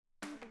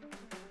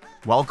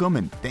Welcome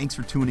and thanks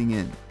for tuning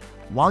in.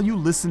 While you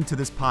listen to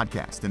this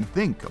podcast and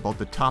think about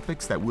the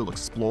topics that we'll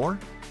explore,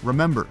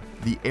 remember,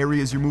 the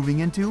areas you're moving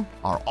into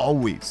are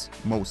always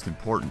most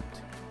important.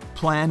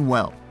 Plan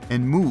well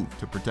and move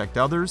to protect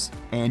others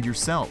and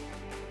yourself.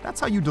 That's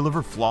how you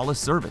deliver flawless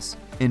service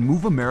and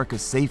move America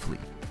safely.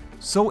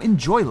 So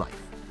enjoy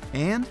life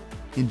and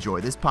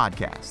enjoy this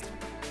podcast.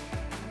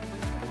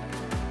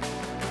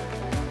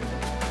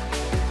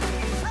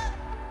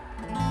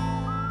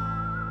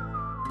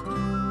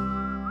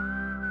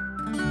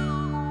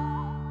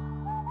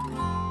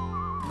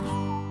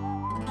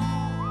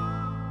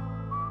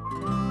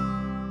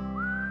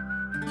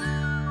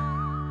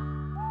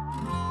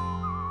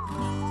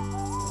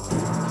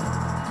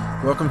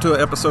 Welcome to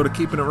an episode of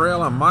Keeping It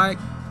Real. I'm Mike.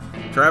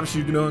 Travis,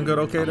 you doing good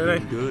okay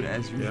today? Good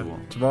as usual.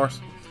 Yeah. Tavares?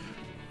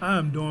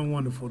 I'm doing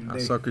wonderful today. I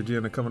suckered you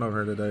into coming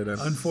over here today then.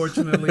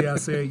 Unfortunately, I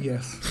said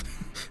yes.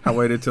 I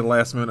waited till the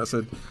last minute. I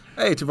said,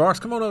 hey, Tavares,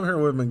 come on over here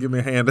with me and give me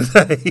a hand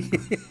today.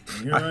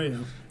 Here I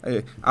am.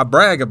 Hey, I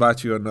brag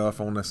about you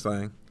enough on this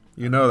thing.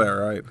 You know that,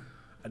 right?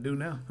 I do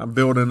now. I'm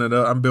building it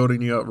up. I'm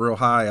building you up real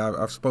high.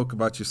 I've spoke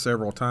about you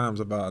several times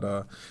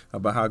about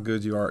how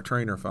good you are at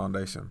Trainer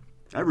Foundation.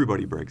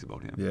 Everybody brags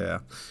about him.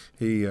 Yeah.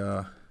 He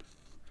I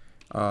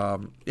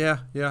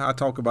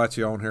talk about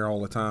you on here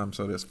all the time,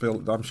 so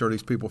I'm sure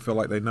these people feel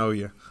like they know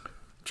you.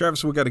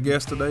 Travis, we got a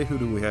guest today. Who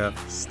do we have?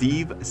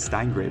 Steve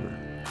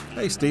Steingraber.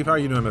 Hey, Steve, how are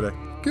you doing today?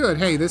 Good.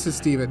 Hey, this is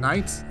Steve at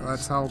Nights.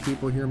 That's how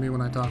people hear me when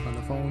I talk on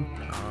the phone.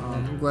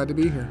 I'm glad to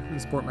be here and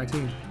support my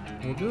team.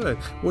 Well, good.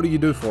 What do you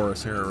do for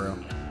us here at Rail?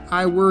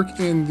 I work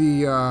in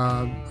the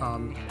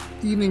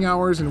evening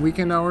hours and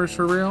weekend hours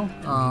for Rail.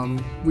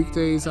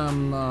 Weekdays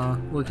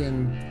I'm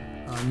working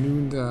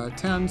noon to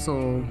 10,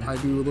 so I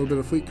do a little bit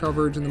of fleet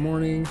coverage in the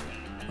morning,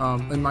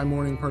 in my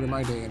morning part of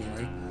my day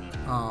anyway.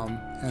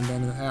 And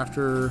then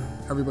after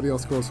everybody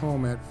else goes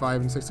home at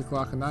 5 and 6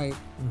 o'clock at night,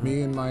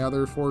 me and my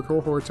other 4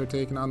 cohorts are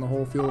taking on the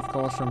whole field of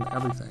calls from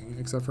everything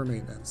except for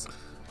maintenance.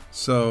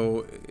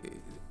 So,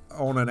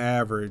 on an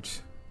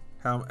average,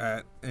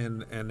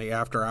 in the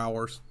after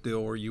hours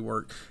deal where you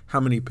work, how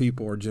many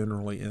people are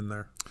generally in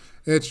there?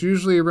 It's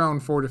usually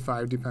around 4 to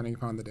 5 depending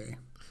upon the day.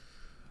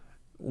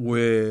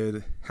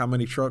 With how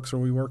many trucks are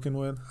we working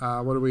with?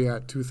 What are we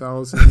at,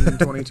 2,000,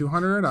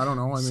 2,200? I don't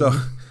know.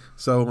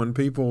 So when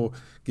people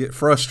get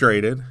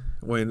frustrated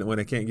when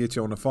they can't get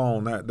you on the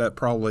phone,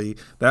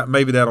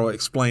 maybe that'll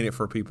explain it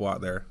for people out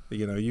there.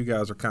 You know, you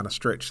guys are kind of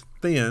stretched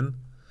thin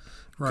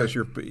because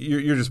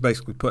you're just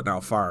basically putting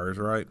out fires,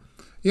 right?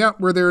 Yeah,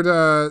 we're there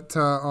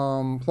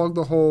to plug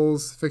the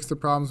holes, fix the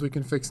problems we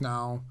can fix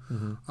now.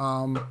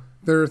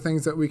 There are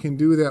things that we can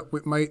do that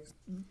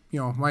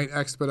might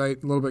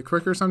expedite a little bit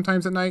quicker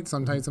sometimes at night.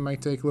 Sometimes it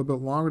might take a little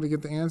bit longer to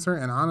get the answer.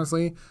 And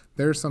honestly,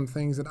 there's some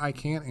things that I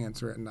can't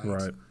answer at night.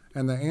 Right.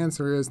 And the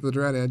answer is the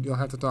dreaded, you'll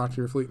have to talk to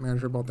your fleet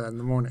manager about that in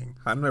the morning.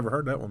 I've never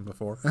heard that one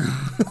before.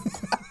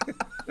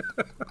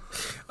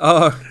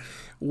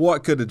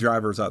 What could the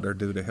drivers out there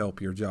do to help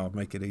your job,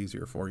 make it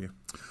easier for you?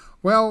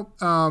 Well,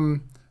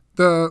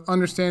 the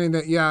understanding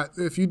that,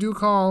 if you do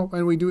call,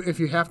 if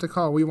you have to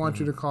call, we want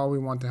you to call, we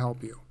want to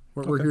help you.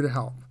 We're here to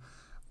help.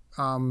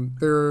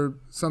 There are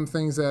some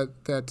things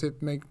that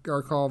make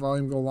our call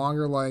volume go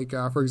longer, like,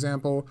 for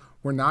example,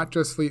 we're not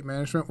just fleet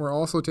management, we're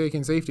also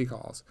taking safety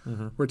calls.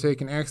 We're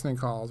taking accident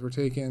calls. We're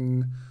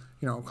taking,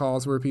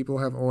 calls where people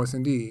have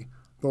OS&D.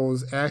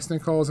 Those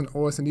accident calls and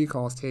OS&D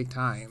calls take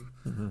time.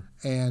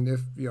 And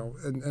if,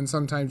 and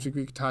sometimes you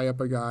could tie up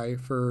a guy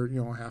for,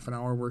 half an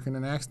hour working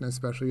an accident,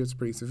 especially if it's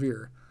pretty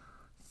severe.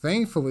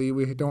 Thankfully,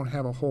 we don't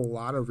have a whole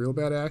lot of real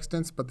bad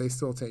accidents, but they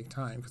still take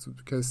time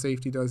because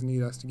safety does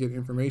need us to get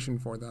information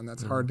for them.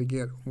 That's hard to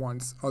get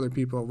once other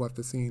people have left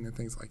the scene and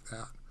things like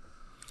that.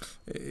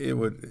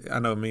 I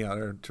know me out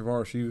there,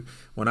 Tavares,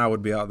 when I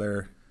would be out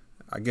there,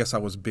 I guess I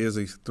was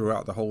busy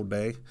throughout the whole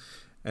day.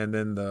 And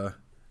then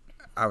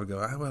I would go,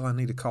 I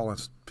need to call and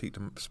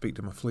speak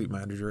to my fleet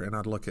manager. And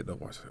I'd look at the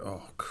watch,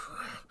 oh, crap.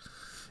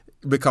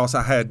 Because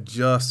I had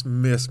just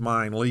missed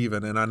mine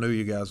leaving, and I knew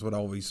you guys would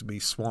always be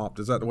swamped.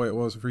 Is that the way it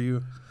was for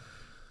you?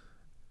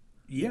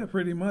 Yeah,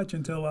 pretty much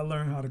until I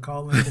learned how to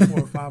call in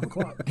before 5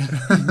 o'clock.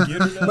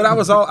 But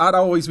I'd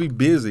always be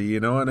busy,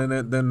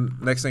 and then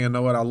next thing I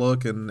know it, I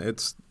look and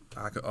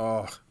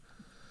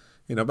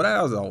but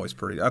I was always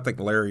pretty. I think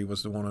Larry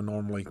was the one who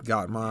normally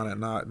got mine at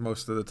night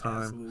most of the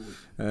time. Absolutely.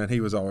 And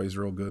he was always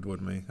real good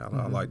with me.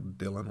 I liked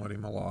dealing with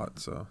him a lot.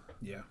 So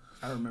yeah,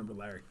 I remember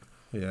Larry.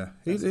 Yeah,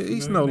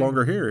 he's no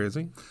longer here, is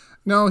he?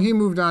 No, he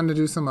moved on to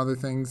do some other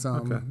things.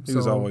 Okay. He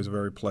was always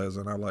very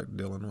pleasant. I liked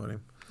dealing with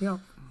him. Yeah.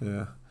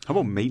 Yeah. How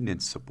about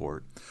maintenance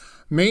support?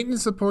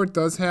 Maintenance support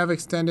does have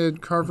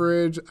extended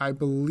coverage. I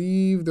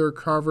believe their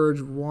coverage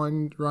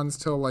runs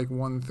till like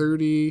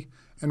 1:30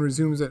 and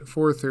resumes at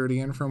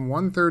 4:30. And from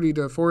 1:30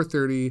 to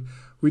 4:30,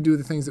 we do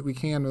the things that we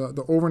can.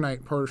 The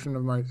overnight portion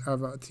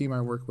of a team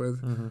I work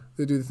with,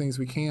 they do the things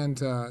we can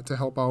to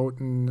help out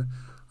and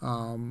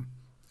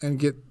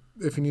get.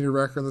 If you need a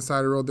wreck on the side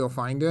of the road, they'll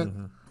find it.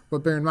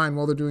 But bear in mind,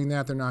 while they're doing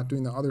that, they're not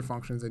doing the other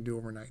functions they do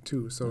overnight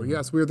too. So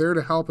yes, we're there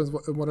to help as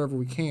whatever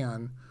we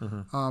can.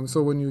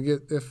 So when you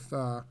get, if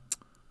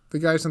the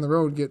guys on the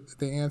road get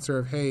the answer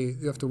of, hey,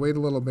 you have to wait a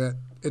little bit,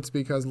 it's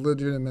because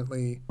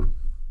legitimately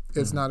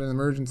it's not an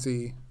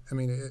emergency. I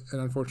mean, it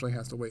unfortunately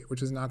has to wait,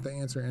 which is not the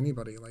answer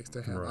anybody likes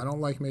to have. Right. I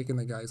don't like making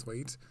the guys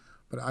wait,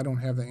 but I don't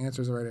have the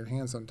answers right at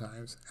hand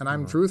sometimes. And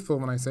I'm truthful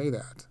when I say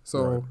that.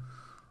 So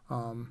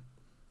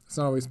it's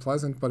not always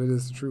pleasant, but it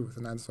is the truth,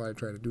 and that's what I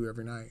try to do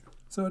every night.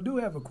 So I do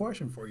have a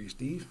question for you,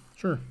 Steve.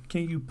 Sure.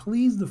 Can you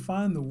please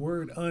define the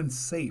word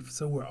unsafe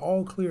so we're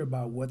all clear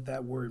about what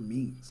that word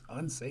means?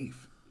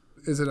 Unsafe.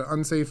 Is it an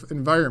unsafe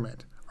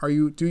environment?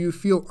 Do you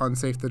feel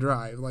unsafe to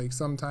drive? Like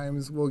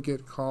sometimes we'll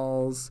get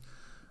calls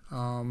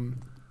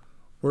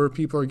where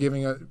people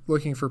are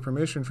looking for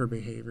permission for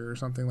behavior or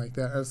something like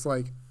that. It's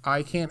like,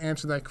 I can't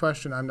answer that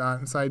question. I'm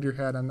not inside your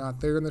head. I'm not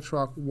there in the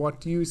truck.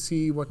 What do you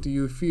see? What do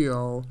you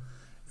feel?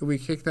 If we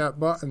kick that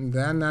button,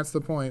 then that's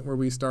the point where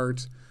we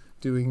start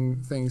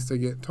doing things to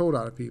get people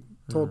out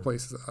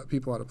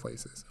of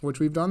places, which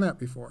we've done that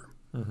before.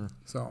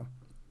 So,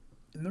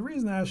 and the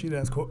reason I asked you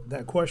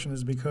that question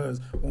is because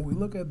when we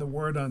look at the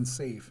word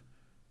unsafe,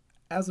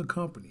 as a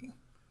company,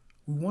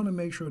 we want to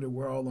make sure that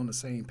we're all on the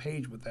same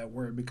page with that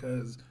word,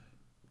 because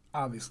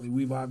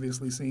we've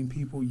obviously seen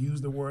people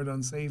use the word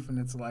unsafe, and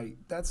it's like,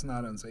 that's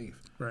not unsafe.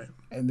 right.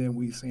 And then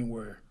we've seen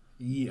where,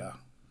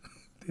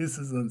 this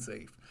is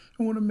unsafe.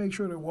 I want to make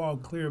sure that we're all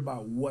clear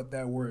about what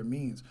that word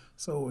means.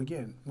 So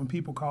again, when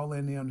people call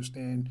in, they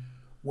understand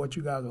what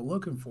you guys are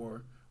looking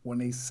for when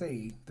they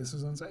say this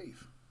is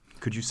unsafe.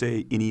 Could you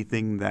say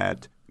anything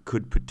that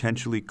could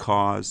potentially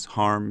cause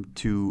harm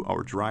to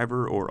our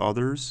driver or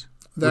others?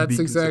 That's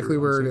exactly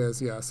where it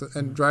is, yes.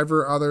 And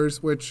driver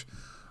others, which,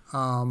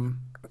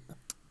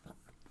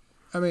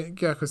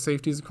 because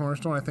safety is a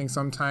cornerstone. I think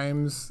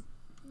sometimes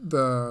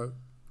the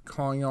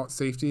calling out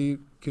safety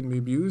can be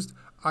abused.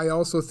 I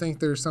also think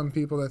there's some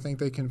people that think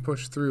they can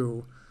push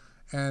through,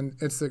 and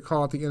it's the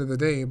call at the end of the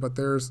day, but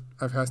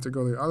I've had to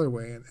go the other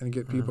way and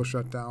get people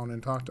shut down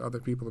and talk to other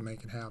people to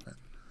make it happen.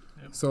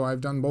 Yep. So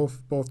I've done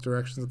both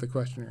directions of the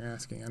question you're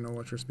asking. I know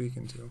what you're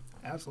speaking to.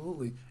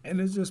 Absolutely. And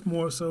it's just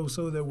more so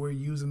that we're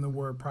using the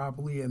word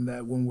properly, and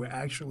that when we're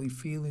actually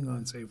feeling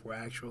unsafe, we're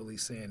actually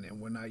saying it.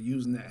 We're not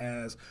using it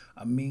as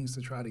a means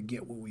to try to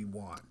get what we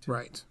want.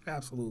 Right.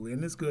 Absolutely.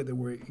 And it's good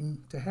that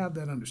to have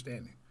that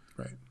understanding.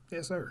 Right.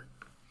 Yes, sir.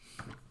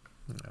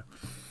 Yeah.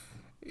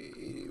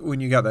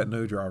 When you got that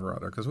new driver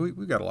out there, because we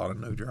got a lot of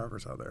new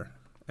drivers out there,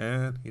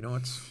 and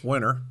it's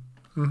winter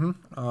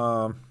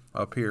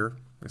up here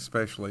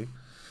especially,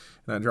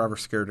 and that driver's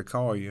scared to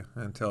call you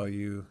and tell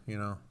you,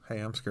 hey,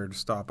 I'm scared to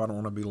stop. I don't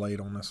want to be late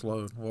on this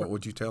load. What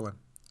would you tell him?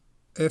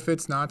 If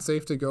it's not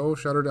safe to go,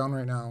 shut her down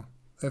right now.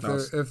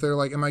 If they're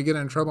like, am I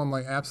getting in trouble? I'm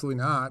like,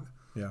 absolutely not.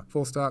 Yeah.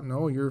 Full stop.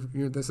 No, you're.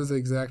 This is the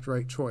exact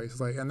right choice.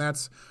 And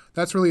that's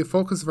really a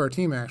focus of our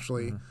team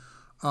actually.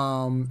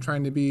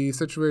 Trying to be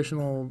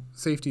situational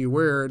safety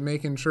aware and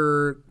making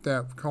sure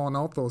that calling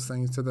out those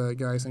things to the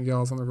guys and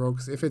gals on the road.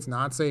 Because if it's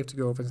not safe to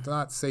go, if it's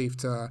not safe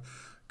to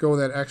go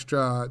that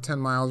extra 10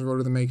 miles road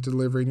to the make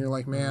delivery, and you're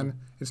like, man,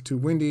 it's too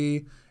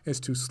windy,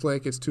 it's too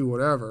slick, it's too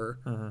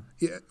whatever.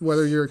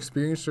 Whether you're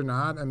experienced or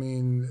not,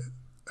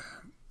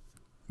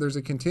 there's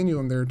a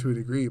continuum there to a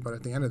degree, but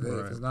at the end of the day,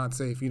 if it's not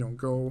safe, you don't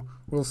go,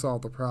 we'll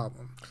solve the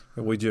problem.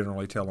 We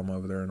generally tell them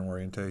over there in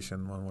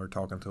orientation when we're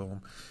talking to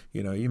them,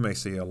 you may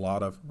see a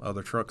lot of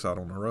other trucks out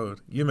on the road.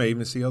 You may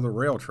even see other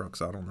rail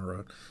trucks out on the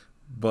road.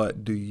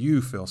 But do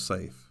you feel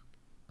safe?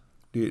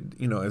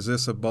 Is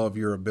this above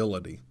your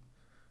ability?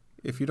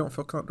 If you don't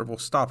feel comfortable,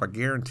 stop. I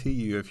guarantee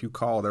you, if you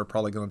call, they're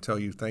probably going to tell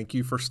you, thank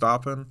you for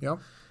stopping. Yep.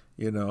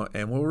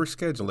 And we'll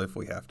reschedule if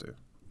we have to.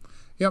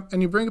 Yep.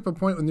 And you bring up a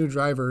point with new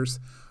drivers.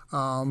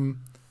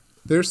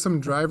 There's some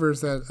drivers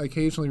that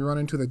occasionally run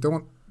into that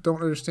don't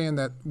understand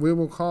that we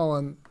will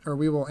call or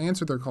we will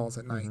answer their calls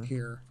at night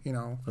here,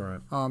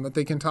 Right. That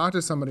they can talk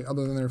to somebody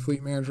other than their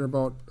fleet manager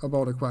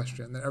about a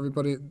question, that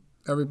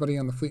everybody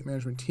on the fleet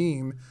management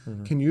team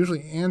can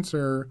usually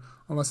answer,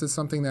 unless it's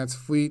something that's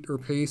fleet or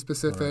pay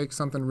specific,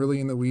 something really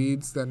in the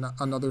weeds that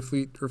another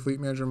fleet or fleet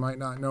manager might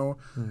not know.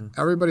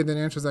 Everybody that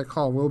answers that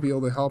call will be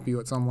able to help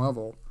you at some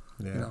level.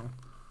 Yeah.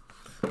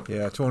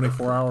 Yeah,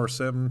 24 hours,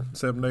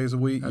 7 days a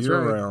week, That's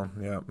year right. round.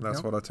 Yeah,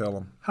 that's what I tell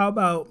them. How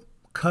about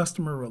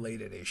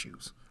customer-related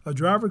issues? A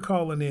driver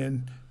calling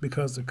in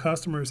because the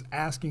customer is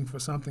asking for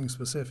something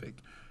specific,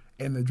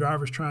 and the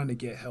driver's trying to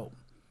get help.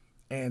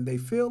 And they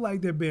feel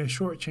like they're being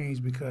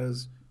shortchanged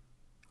because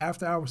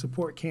after-hour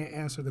support can't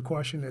answer the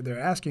question that they're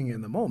asking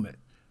in the moment.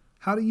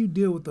 How do you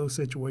deal with those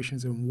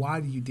situations, and why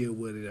do you deal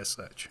with it as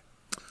such?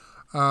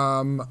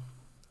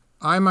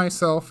 I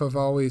myself have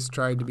always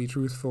tried to be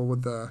truthful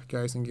with the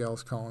guys and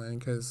gals calling in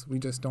because we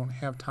just don't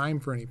have time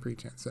for any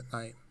pretense at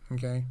night,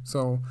 okay?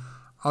 So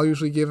I'll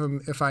usually give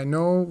them, if I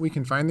know we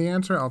can find the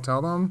answer, I'll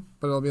tell them,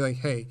 but it'll be like,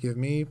 hey, give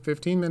me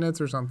 15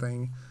 minutes or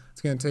something. It's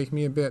going to take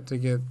me a bit to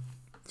get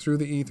through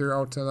the ether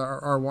out to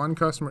our one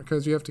customer,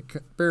 because you have to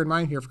bear in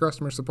mind here for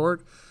customer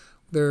support,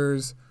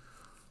 there's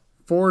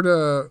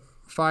 4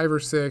 5 or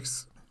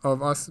 6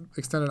 of us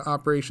extended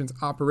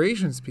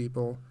operations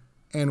people,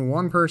 and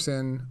one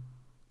person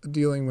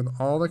dealing with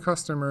all the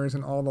customers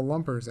and all the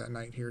lumpers at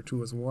night here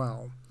too as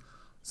well.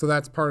 So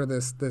that's part of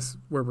this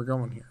where we're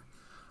going here.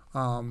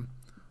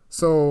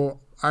 So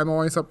I'm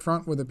always up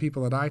front with the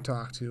people that I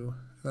talk to,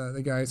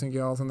 the guys and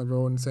gals on the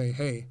road, and say,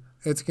 hey,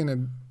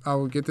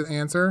 I'll get the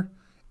answer.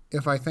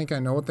 If I think I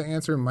know what the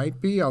answer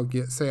might be, I'll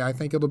say I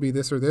think it'll be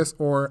this or this,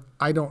 or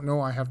I don't know,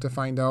 I have to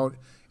find out.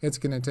 It's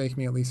going to take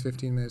me at least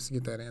 15 minutes to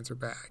get that answer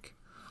back,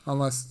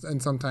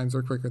 and sometimes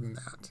they're quicker than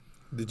that.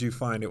 Did you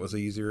find it was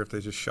easier if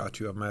they just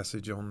shot you a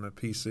message on the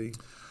PC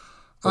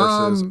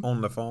versus on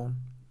the phone?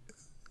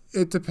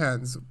 It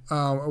depends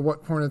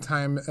what point of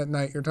time at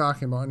night you're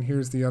talking about. And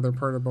here's the other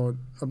part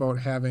about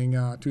having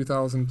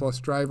 2,000 plus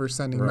drivers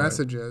sending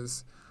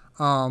messages.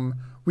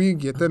 We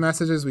get the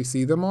messages, we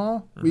see them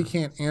all. We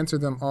can't answer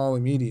them all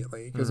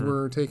immediately because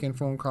we're taking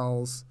phone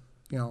calls,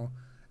 And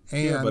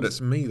yeah, but it's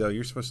me though.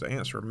 You're supposed to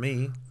answer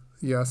me.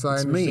 Yes, I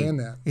understand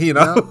that.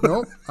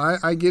 No,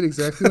 I get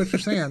exactly what you're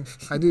saying.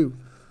 I do.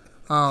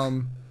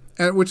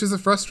 And which is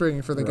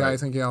frustrating for the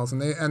guys and gals,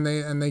 and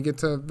they get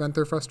to vent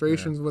their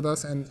frustrations with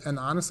us, and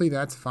honestly,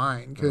 that's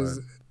fine because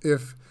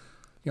if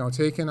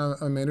taking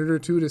a minute or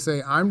two to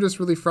say, I'm just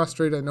really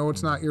frustrated. I know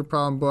it's not your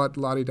problem, but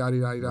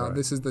la-di-da-di-da-di-da.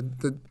 This is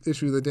the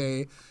issue of the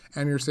day,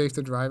 and you're safe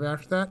to drive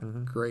after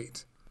that.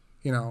 Great,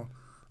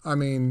 I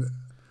mean,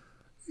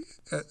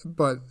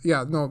 but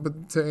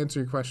to answer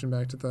your question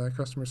back to the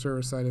customer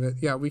service side of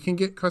it, we can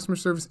get customer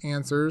service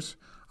answers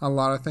on a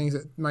lot of things.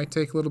 It might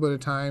take a little bit of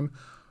time.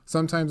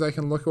 Sometimes I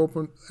can look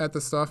open at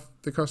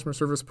the customer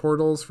service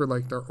portals for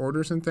like their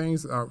orders and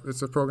things.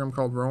 It's a program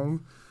called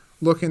Roam.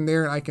 Look in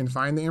there and I can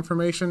find the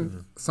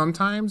information.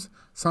 Sometimes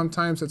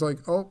it's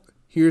like, oh,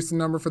 here's the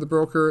number for the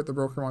broker. The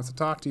broker wants to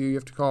talk to you. You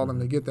have to call them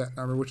to get that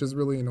number, which is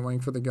really annoying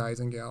for the guys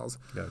and gals.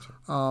 Gotcha.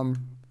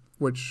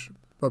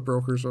 But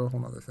brokers are a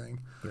whole other thing.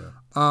 Yeah.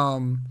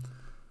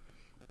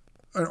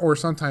 Or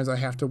sometimes I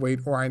have to wait,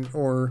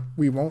 or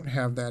we won't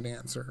have that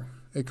answer.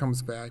 It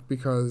comes back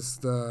because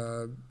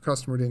the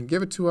customer didn't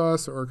give it to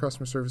us, or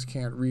customer service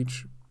can't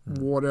reach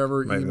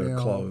whatever Maybe email. they're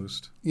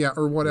closed. Yeah,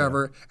 or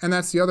whatever. Yeah. And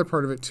that's the other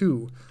part of it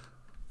too.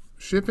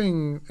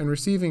 Shipping and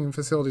receiving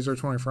facilities are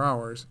 24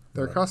 hours.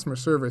 Their customer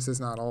service is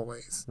not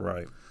always.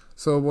 Right.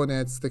 So when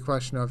it's the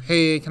question of,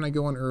 hey, can I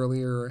go in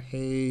earlier? Or,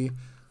 hey,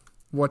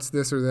 what's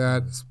this or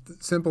that?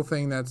 Simple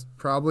thing that's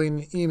probably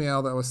an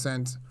email that was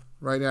sent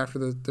right after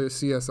the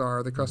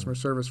CSR, the customer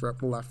service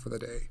rep, left for the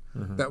day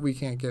that we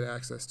can't get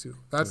access to.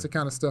 That's the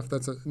kind of stuff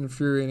that's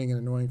infuriating and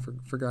annoying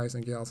for guys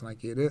and gals, and I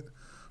get it,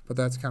 but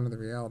that's kind of the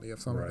reality of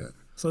some of it.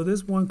 So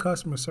this one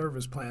customer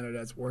service planner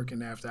that's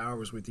working after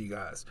hours with you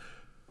guys,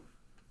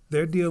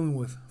 they're dealing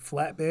with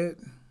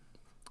flatbed,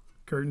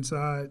 curtain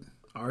side,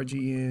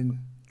 RGN,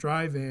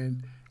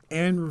 drive-in,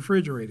 and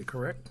refrigerated,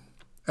 correct?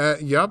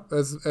 Yep,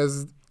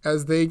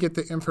 as they get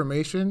the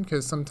information,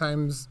 because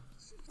sometimes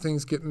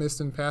things get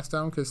missed and passed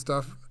down because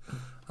stuff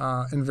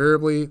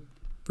invariably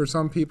for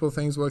some people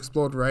things will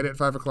explode right at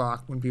 5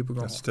 o'clock when people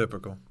go That's home.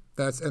 typical.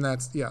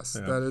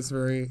 That is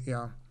very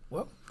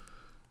Well,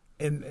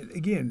 and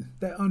again,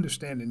 that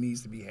understanding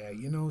needs to be had,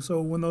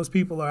 so when those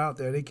people are out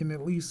there, they can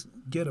at least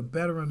get a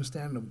better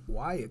understanding of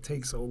why it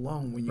takes so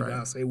long when you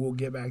guys say we'll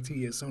get back to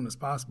you as soon as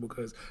possible,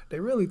 because they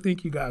really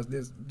think you guys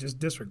just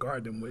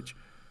disregard them, which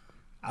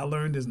I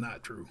learned is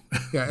not true.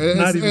 Yeah,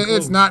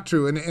 it's not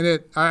true, and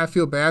I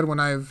feel bad when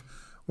I've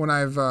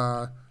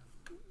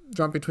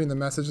jumped between the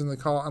message and the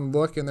call and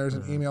look, and there's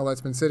an email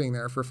that's been sitting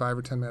there for 5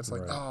 or 10 minutes,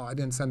 like, oh, I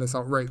didn't send this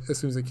out right as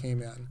soon as it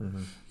came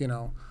in,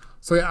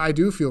 So yeah, I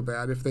do feel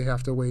bad if they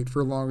have to wait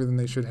for longer than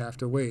they should have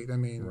to wait. I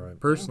mean,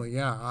 personally,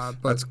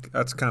 but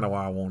that's kind of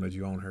why I wanted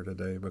you on here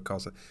today,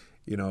 because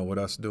with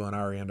us doing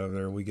our end over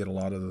there, we get a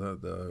lot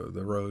of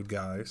the road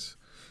guys.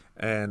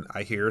 And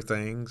I hear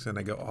things, and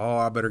they go, "Oh,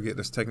 I better get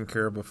this taken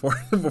care of before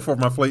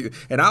my fleet."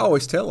 And I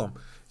always tell them,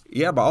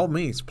 "Yeah, by all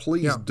means,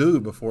 please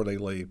do before they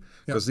leave,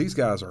 because these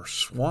guys are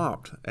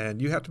swamped, and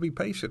you have to be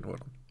patient with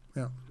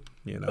them."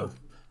 Yeah,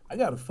 I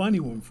got a funny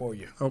one for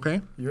you.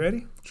 Okay, you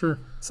ready? Sure.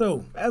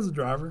 So, as a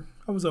driver,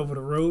 I was over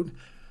the road,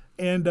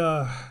 and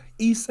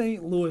East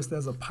St. Louis,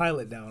 there's a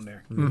pilot down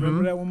there.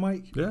 Remember that one,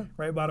 Mike? Yeah.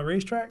 Right by the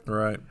racetrack?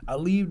 Right. I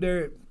leave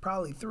there at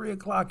probably 3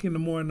 o'clock in the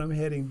morning. I'm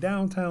heading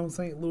downtown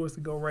St. Louis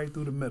to go right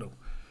through the middle.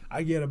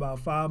 I get about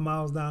 5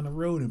 miles down the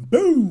road and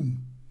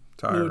boom,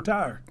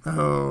 tire.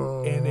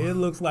 Oh. And it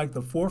looks like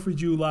the 4th of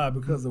July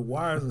because the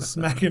wires are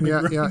smacking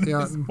the ground.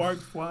 There's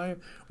sparks flying.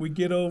 We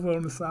get over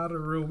on the side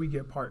of the road. We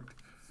get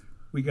parked.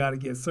 We got to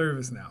get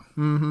service now.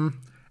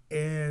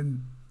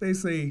 And they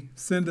say,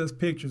 send us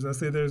pictures. I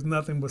say, there's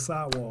nothing but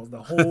sidewalls.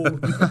 The whole.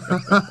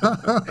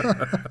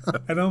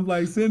 And I'm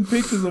like, send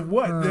pictures of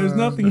what? There's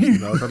nothing here.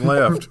 Nothing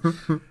left.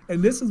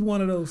 And this is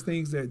one of those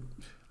things that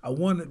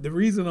the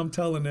reason I'm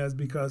telling that is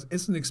because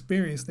it's an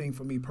experience thing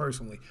for me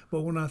personally.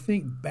 But when I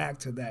think back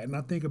to that and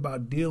I think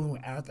about dealing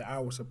with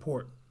after-hour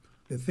support,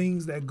 the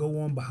things that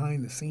go on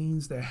behind the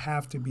scenes that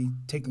have to be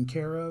taken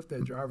care of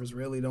that drivers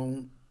really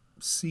don't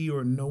see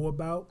or know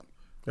about,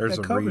 There's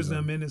that a covers reason.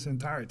 them in its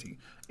entirety.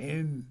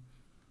 And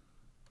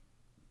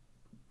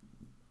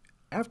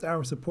after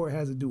hour support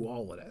has to do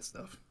all of that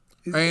stuff.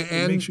 It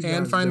makes you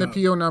And guys' find job.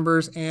 the PO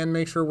numbers and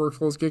make sure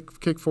workflows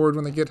get kicked forward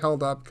when they get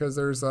held up because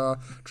there's a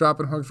drop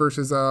and hook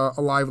versus a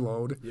live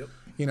load. Yep.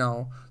 You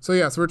know, so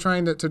yeah, so we're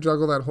trying to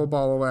juggle that whole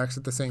ball of wax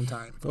at the same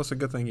time. Well, it's a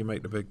good thing you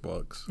make the big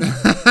bucks.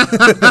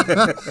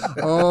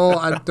 Oh,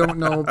 I don't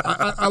know.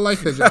 I like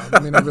the job. I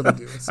mean, I really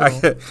do. So,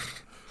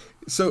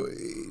 So,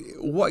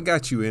 what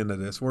got you into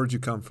this? Where'd you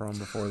come from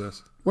before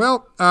this?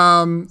 well,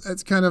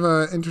 it's kind of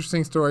an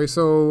interesting story.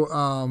 So,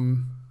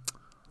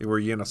 Were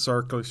you in a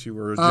circus? You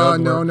were a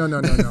juggler? no,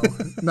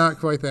 not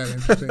quite that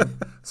interesting.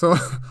 So,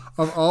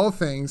 of all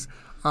things,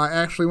 I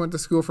actually went to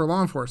school for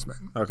law enforcement,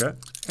 Okay.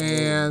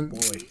 and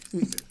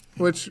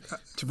which,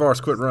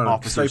 Tavares, quit running.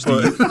 Officer Stay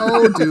put. Steve.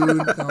 oh, dude,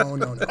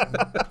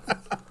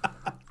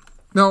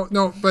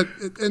 no. But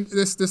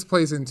this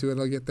plays into it.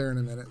 I'll get there in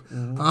a minute.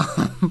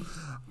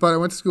 But I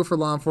went to school for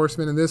law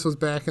enforcement, and this was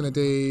back in the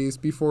days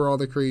before all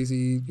the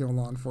crazy,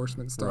 law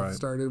enforcement stuff Right.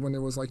 started. When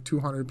there was like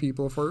 200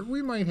 people for,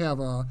 we might have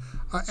a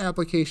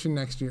application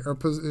next year or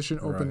position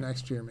open Right.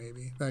 next year,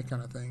 maybe that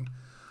kind of thing.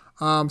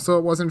 So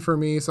it wasn't for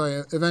me. So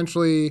I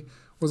eventually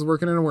was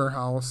working in a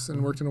warehouse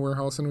and worked in a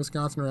warehouse in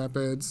Wisconsin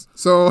Rapids.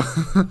 So,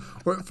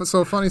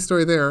 so funny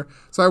story there.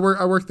 So I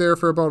worked there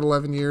for about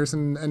 11 years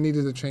and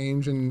needed a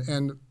change.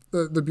 And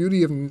the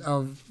beauty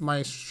of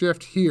my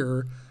shift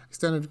here,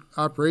 extended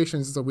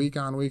operations, is a week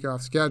on, week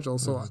off schedule.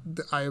 So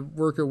I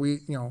work a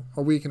week,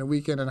 a week and a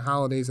weekend and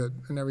holidays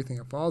and everything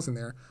that falls in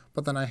there.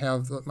 But then I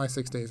have my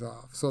 6 days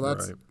off. So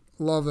that's Right.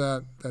 love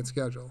that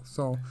schedule.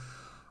 So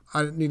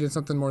I needed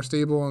something more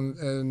stable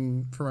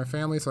and for my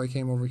family, so I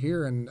came over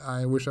here, and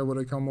I wish I would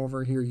have come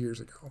over here years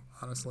ago,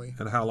 honestly.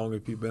 And how long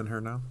have you been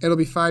here now? It'll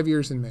be 5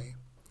 years in May.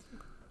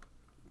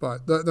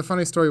 But the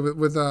funny story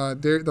with the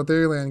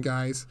Dairyland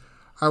guys,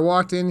 I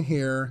walked in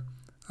here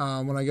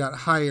when I got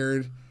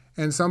hired,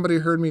 and somebody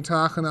heard me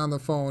talking on the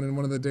phone, and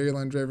one of the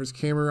Dairyland drivers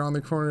came around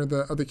the corner of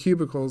the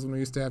cubicles when we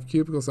used to have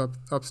cubicles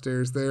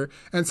upstairs there,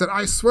 and said,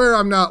 "I swear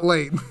I'm not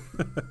late."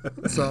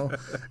 So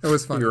it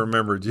was funny. He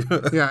remembered you.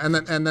 Yeah,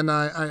 and then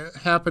I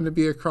happened to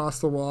be across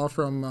the wall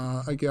from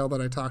a gal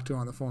that I talk to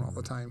on the phone all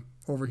the time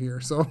over here.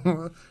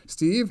 So,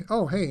 Steve,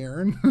 oh, hey,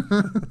 Aaron.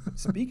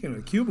 Speaking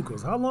of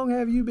cubicles, how long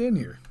have you been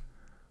here?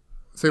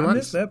 Say I what?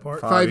 missed that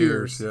part. 5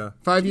 years. yeah.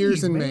 5 years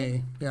Jeez, in man.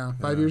 May. Yeah,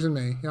 5 years in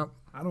May. Yep.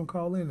 I don't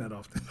call in that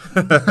often.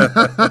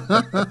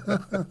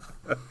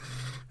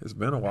 It's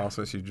been a while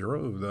since you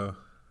drove, though.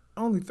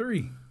 Only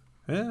 3.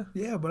 Yeah.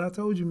 Yeah, but I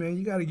told you, man,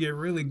 you got to get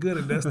really good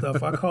at that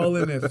stuff. I call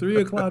in at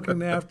 3 o'clock in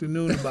the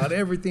afternoon about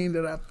everything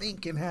that I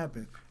think can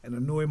happen and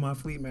annoy my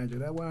fleet manager.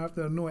 That's why I have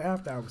to annoy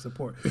after-hour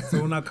support.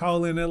 So when I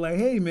call in, they're like,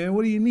 hey, man,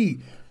 what do you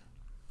need?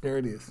 There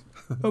it is.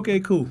 Okay,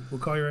 cool. We'll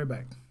call you right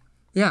back.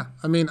 Yeah,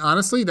 I mean,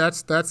 honestly,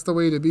 that's the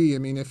way to be. I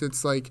mean, if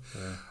it's like,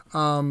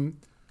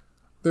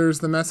 there's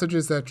the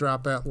messages that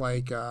drop at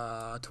like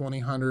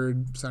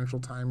 2000 Central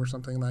Time or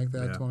something like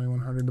that, Yeah.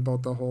 2100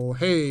 about the whole,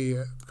 hey,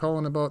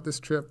 calling about this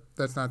trip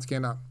that's not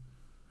scanned up.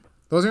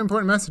 Those are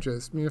important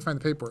messages. You need to find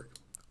the paperwork.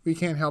 We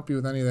can't help you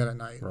with any of that at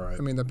night. Right.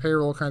 I mean, the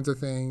payroll kinds of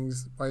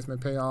things, why is my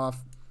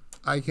payoff?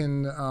 I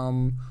can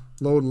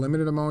load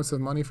limited amounts of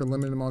money for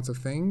limited amounts of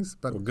things,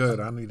 but Well, good.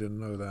 I need to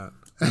know that.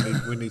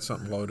 We need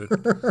something loaded a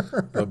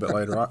little bit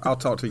later. I'll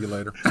talk to you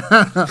later.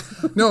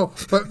 No,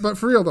 but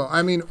for real though,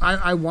 I mean,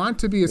 I want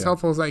to be as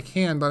helpful as I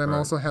can, but I Right.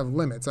 also have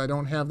limits. I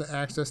don't have the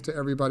access to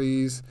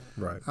everybody's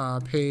Right.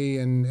 pay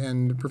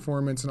and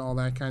performance and all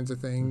that kinds of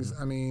things.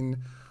 Mm-hmm. I mean,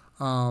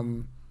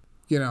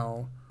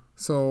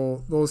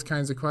 so those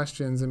kinds of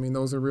questions. I mean,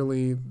 those are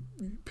really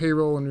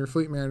payroll and your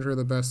fleet manager are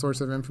the best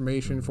source of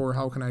information Mm-hmm. for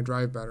how can I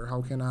drive better?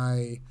 How can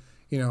I,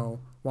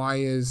 why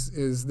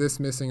is this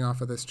missing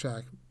off of this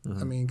check? Mm-hmm.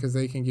 I mean, because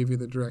they can give you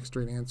the direct,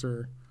 straight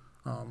answer.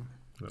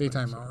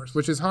 Daytime makes hours,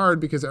 which is hard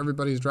because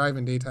everybody's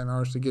driving daytime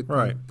hours to get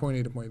Right. from point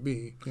A to point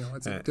B.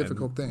 It's a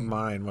difficult thing.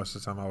 Mine, most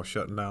of the time, I was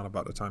shutting down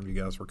about the time you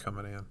guys were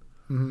coming in.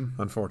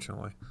 Mm-hmm.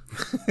 Unfortunately,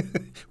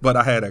 but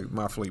I had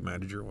my fleet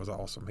manager was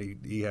awesome.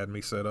 He had me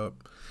set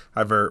up.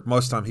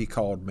 Most of the time he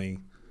called me,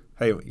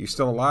 "Hey, you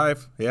still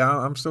alive? Yeah,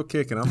 I'm still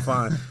kicking. I'm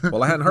fine.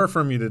 Well, I hadn't heard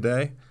from you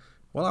today.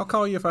 Well, I'll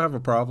call you if I have a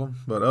problem.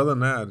 But other than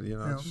that,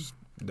 I just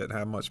didn't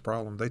have much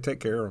problem. They take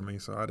care of me,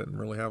 so I didn't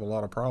really have a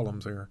lot of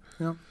problems here.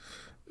 Yep.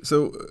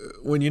 So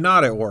when you're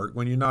not at work,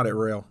 when you're not at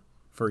rail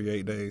for your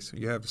 8 days,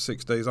 you have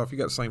 6 days off. You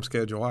got the same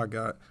schedule I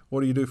got.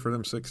 What do you do for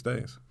them 6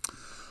 days?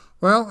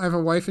 Well, I have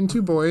a wife and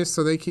 2 boys,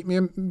 so they keep me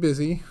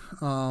busy.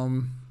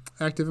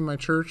 Active in my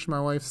church. My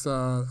wife's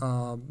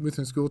a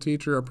Lutheran school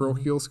teacher, a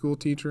parochial school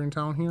teacher in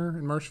town here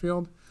in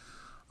Marshfield.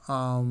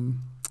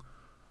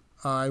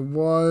 I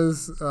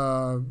was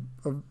a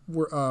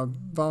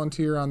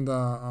volunteer on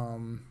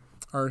the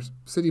our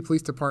city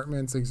police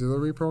department's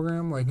auxiliary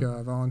program, like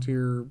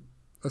volunteer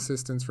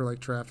assistance for like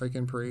traffic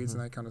and parades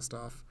and that kind of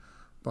stuff.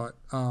 But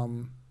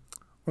one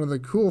of the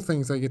cool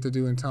things I get to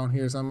do in town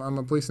here is I'm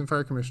a police and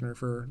fire commissioner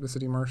for the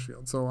city of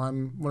Marshfield. So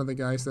I'm one of the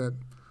guys that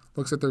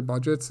looks at their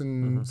budgets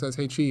and says,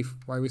 "Hey, chief,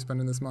 why are we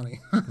spending this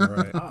money?"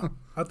 Right.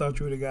 I thought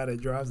you were the guy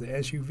that drives the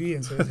SUV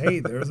and says, "Hey,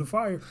 there's a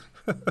fire.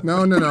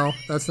 No,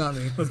 that's not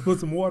me. Let's put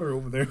some water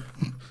over there."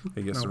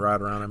 He gets to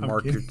ride around and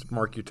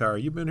mark your tire.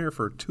 You've been here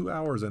for 2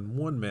 hours and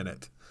 1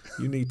 minute.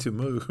 You need to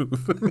move.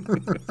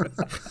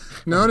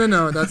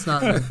 No, that's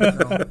not me.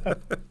 No.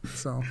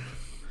 So.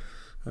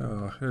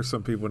 There's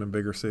some people in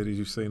bigger cities.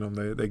 You've seen them.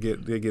 They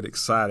get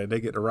excited. They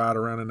get to ride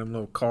around in them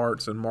little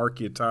carts and mark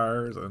your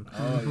tires. And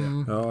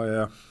oh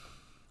yeah.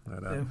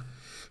 But,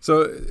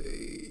 so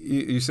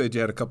you said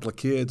you had a couple of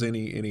kids.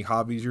 Any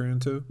hobbies you're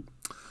into?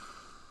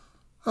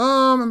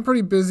 I'm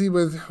pretty busy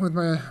with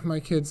my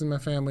kids and my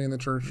family in the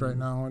church right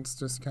now. It's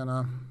just kind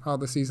of how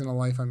the season of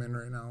life I'm in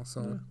right now.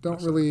 So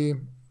don't really,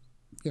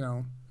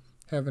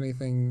 have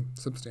anything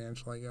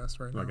substantial, I guess,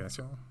 right now.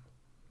 So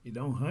You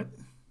don't hunt?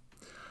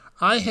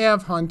 I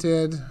have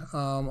hunted.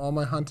 All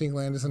my hunting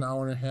land is an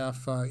hour and a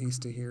half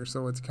east of here,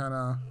 so it's kind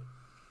of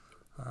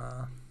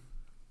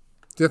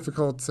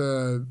difficult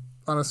to,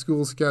 on a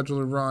school schedule,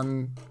 to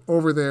run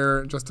over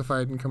there,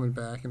 justified in coming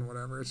back and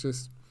whatever.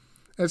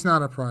 It's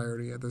not a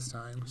priority at this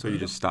time. So you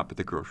just stop at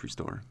the grocery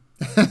store.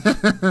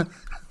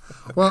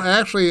 Well,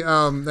 actually,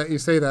 that you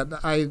say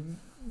that,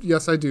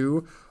 yes, I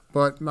do.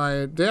 But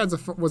my dad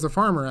was a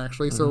farmer,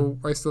 actually, so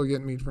I still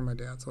get meat from my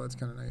dad, so that's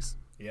kind of nice.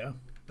 Yeah,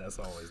 that's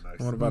always nice.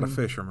 What about a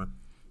fisherman?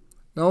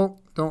 Nope,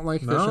 don't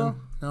like fishing. No?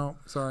 No,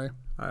 sorry.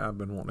 I've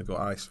been wanting to go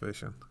ice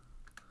fishing.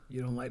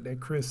 You don't like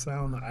that crisp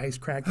sound of ice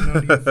cracking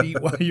under your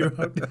feet while you're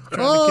out there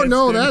trying Oh, to catch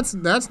no,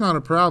 them? that's not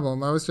a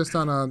problem. I was just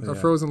on a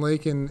frozen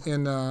lake in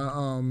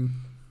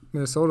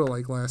Minnesota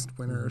like last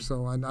winter,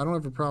 so I don't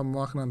have a problem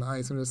walking on the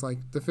ice. I'm just like,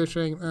 the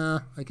fishing,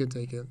 I could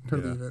take it or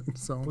leave it.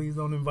 So Please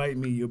don't invite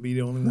me. You'll be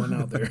the only one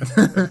out there.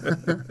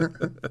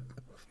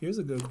 Here's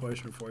a good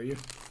question for you.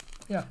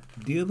 Yeah.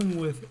 Dealing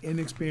with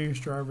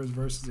inexperienced drivers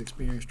versus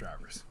experienced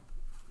drivers.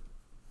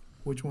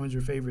 Which one's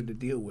your favorite to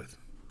deal with?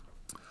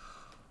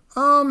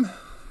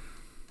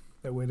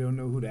 That way they'll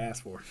know who to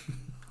ask for.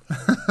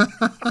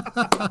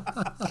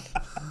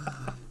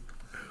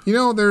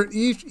 They're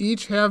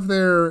each have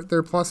their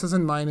pluses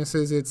and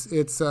minuses.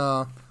 It's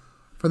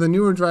for the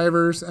newer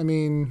drivers. I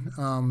mean,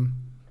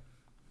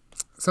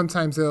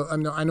 sometimes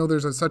I know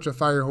there's such a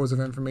fire hose of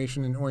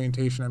information in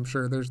orientation. I'm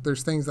sure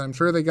there's things that I'm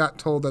sure they got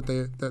told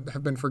that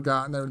have been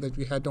forgotten that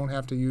we don't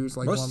have to use.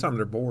 Like most of the time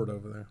they're bored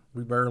over there.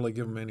 We barely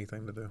give them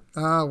anything to do.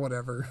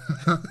 Whatever.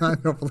 I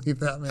don't believe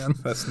that, man.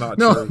 That's not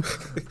true.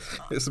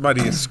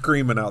 Somebody is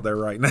screaming out there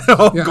right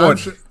now, going,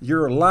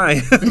 "You're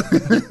lying."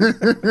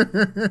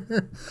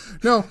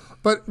 No,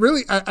 but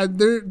really,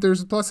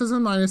 there's pluses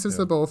and minuses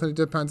to both, and it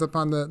depends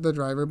upon the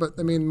driver. But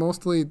I mean,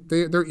 mostly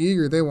they're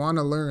eager. They want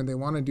to learn. They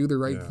want to do the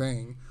right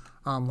thing.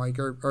 Like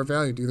our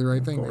value, do the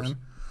right thing, man.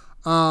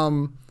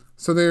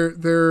 So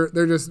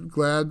they're just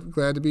glad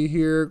to be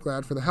here,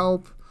 glad for the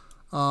help.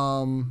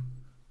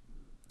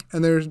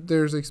 And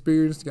there's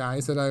experienced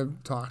guys that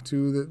I've talked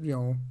to that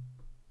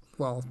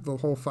the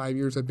whole 5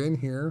 years I've been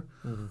here.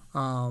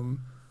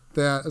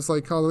 That it's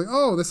like calling,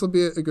 oh, this will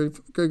be a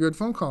good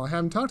phone call. I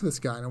haven't talked to this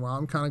guy in a while.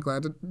 I'm kind of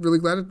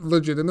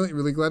legitimately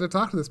really glad to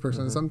talk to this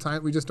person. And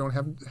sometimes we just don't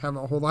have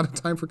a whole lot of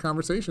time for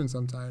conversation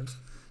sometimes,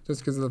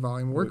 just because of the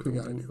volume of work we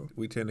got to do.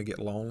 We tend to get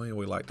lonely and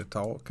we like to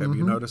talk. Have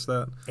you noticed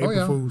that?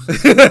 April Fools.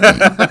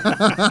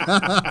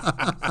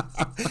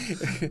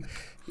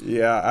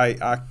 Yeah,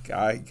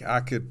 I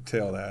could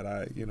tell that.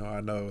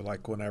 I know,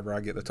 like, whenever I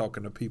get to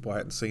talking to people I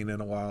hadn't seen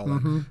in a while,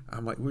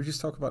 I'm like, we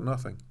just talk about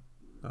nothing.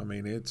 I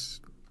mean,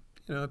 it's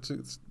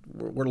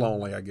we're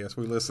lonely, I guess.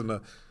 We listen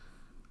to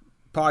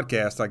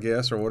podcasts, I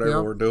guess, or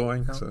whatever we're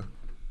doing. Yep. So,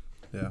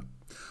 yeah.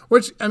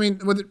 Which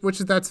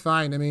that's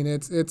fine. I mean,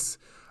 it's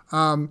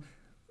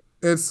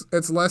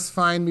less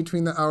fine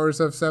between the hours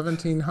of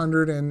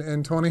 1700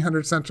 and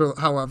 2000 Central,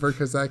 however,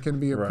 because that can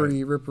be a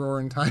pretty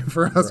rip-roaring time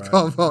for us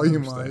call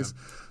volume-wise.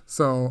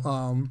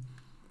 So,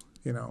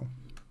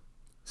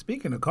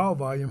 Speaking of call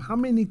volume, how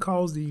many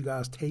calls do you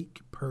guys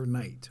take per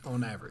night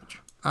on average?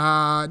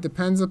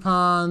 Depends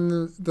upon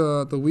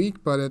the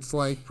week, but it's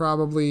like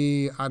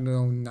probably, I don't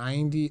know,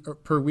 90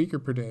 per week or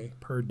per day?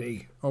 Per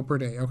day. Oh, per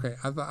day. Okay.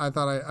 I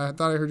thought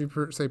I heard you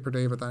say per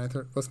day, but then I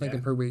was thinking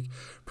per week.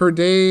 Per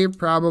day,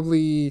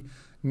 probably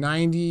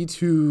 90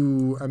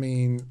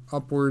 to,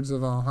 upwards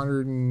of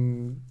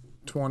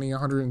 120,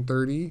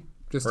 130,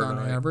 just per on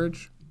night.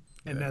 Average.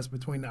 And that's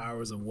between the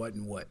hours of what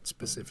and what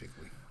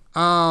specifically?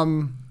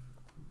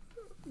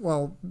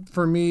 Well,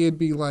 for me, it'd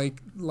be like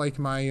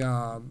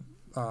my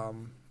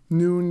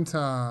noon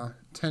to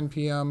 10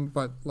 p.m.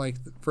 But like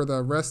for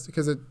the rest,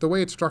 because the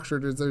way it's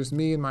structured is there's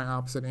me and my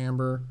opposite,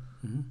 Amber,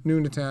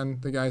 noon to 10.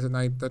 The guys at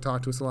night that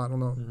talk to us a lot will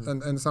know,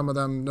 and some of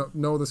them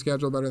know the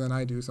schedule better than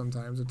I do.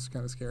 Sometimes it's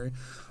kind of scary,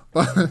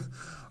 but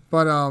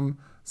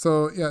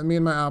so yeah, me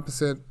and my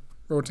opposite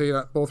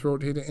both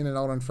rotate in and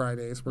out on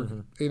Fridays.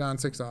 We're 8 on,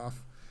 6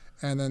 off,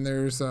 and then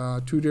there's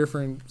 2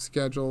 different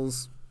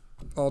schedules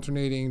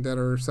alternating that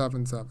are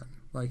 7-7,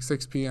 like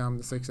 6 p.m.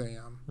 to 6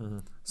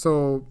 a.m.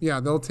 So yeah,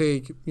 they'll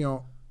take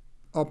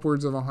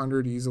upwards of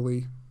 100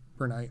 easily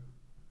per night.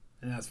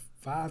 And that's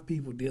 5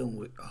 people dealing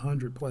with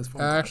 100 plus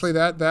phone Actually,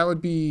 calls. that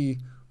would be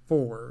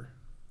 4.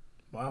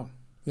 Wow.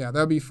 Yeah, that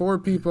would be 4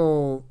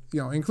 people,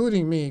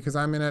 including me, because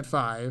I'm in at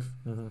 5.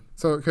 Mm-hmm.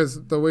 So,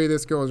 because the way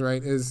this goes,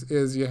 right,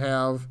 is you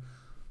have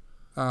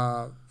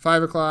 5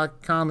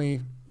 o'clock,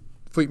 Conley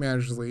fleet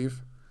managers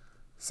leave,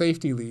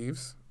 safety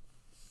leaves,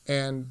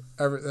 and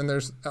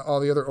there's all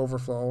the other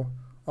overflow,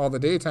 all the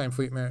daytime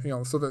fleet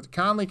so the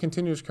Conley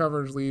continuous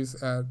coverage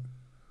leaves at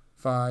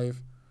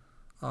 5,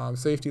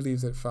 safety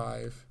leaves at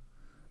 5.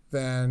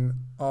 Then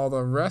all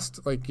the rest,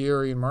 like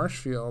Gary and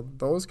Marshfield,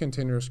 those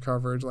continuous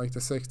coverage, like the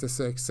 6 to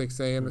 6, 6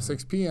 a.m. to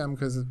 6 p.m.,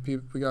 because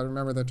we got to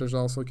remember that there's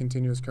also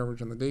continuous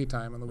coverage in the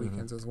daytime on the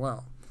weekends as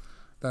well.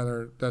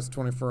 That's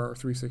 24 hour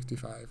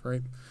 365,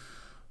 right?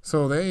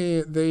 So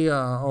they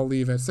all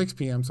leave at 6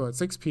 p.m. So at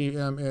 6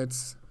 p.m.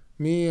 it's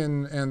me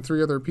and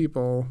 3 other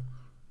people,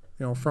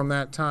 from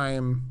that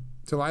time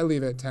till I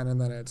leave at 10,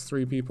 and then it's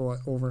 3 people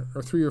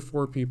 3 or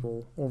 4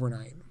 people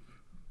overnight.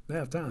 They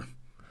have time.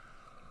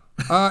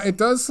 It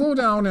does slow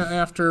down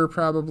after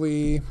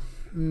probably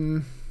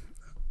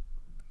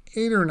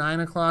 8 or 9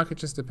 o'clock. It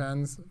just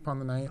depends upon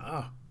the night.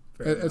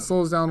 It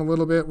slows down a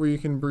little bit where you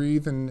can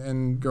breathe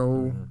and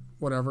go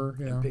whatever.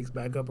 It picks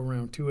back up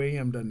around 2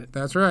 a.m., doesn't it?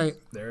 That's right.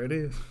 There it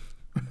is.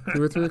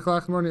 2 or 3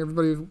 o'clock in the morning,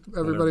 everybody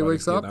Everybody's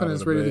wakes up getting and out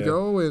is of ready to bed.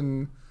 go,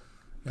 and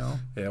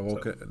Yeah, well,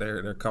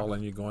 they're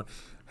calling you going,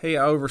 hey,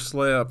 I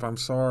overslept. I'm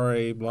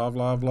sorry, blah,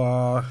 blah,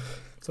 blah.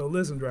 So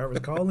listen, drivers,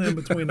 call in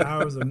between the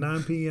hours of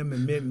 9 p.m.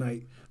 and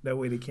midnight. That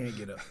way they can't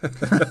get up.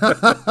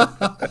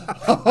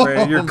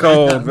 Man, you're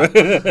cold,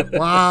 man.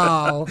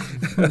 wow.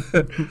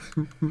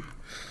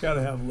 Got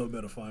to have a little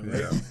bit of fun,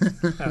 right?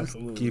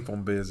 Absolutely. Keep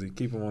them busy.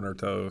 Keep them on their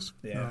toes.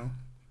 Yeah. No.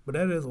 But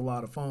that is a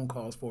lot of phone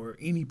calls for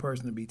any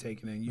person to be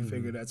taking in. You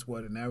figure that's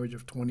what, an average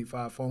of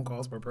 25 phone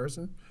calls per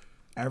person?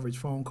 Average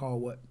phone call,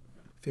 what,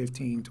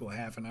 15 to a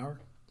half an hour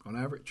on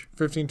average?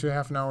 15 to a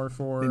half an hour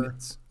for.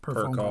 Minutes per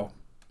phone call.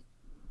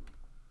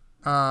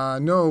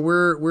 No,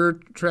 we're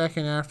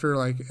tracking after,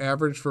 like,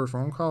 average for a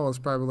phone call is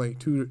probably like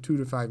 2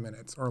 to 5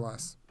 minutes or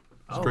less.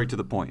 Straight to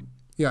the point.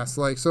 Yes,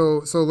 like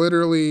so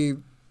literally,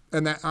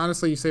 and that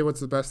honestly, you say what's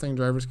the best thing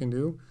drivers can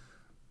do?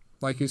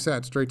 Like you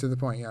said, straight to the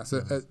point. Yes,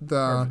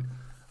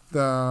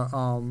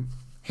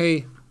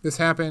 hey, this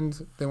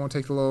happened. They won't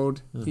take the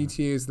load.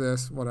 ETA is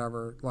this,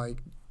 whatever.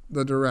 Like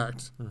the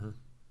direct.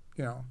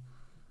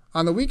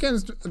 On the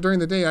weekends during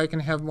the day, I can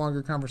have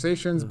longer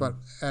conversations, but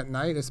at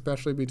night,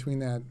 especially between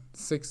that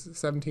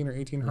 17 or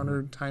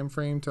 1800 time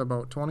frame to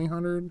about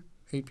 2000,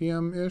 8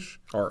 p.m. ish.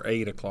 Or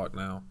 8 o'clock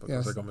now, because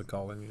Yes. they're going to be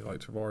calling you. Like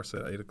Travar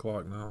said, 8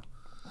 o'clock now.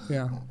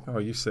 Yeah. Oh,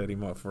 you set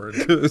him up for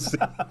it. Good.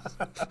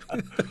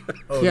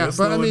 Oh, Yeah, let's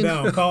but I slow it mean-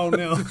 down. Call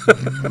now.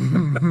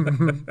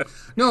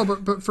 No,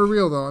 but for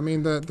real though, I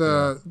mean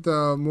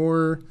the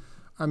more,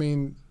 I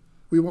mean,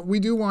 we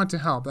do want to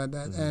help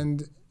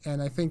and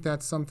I think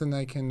that's something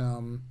that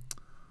can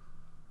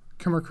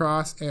come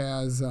across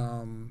as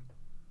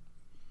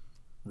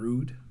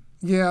Rude.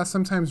 yeah,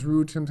 sometimes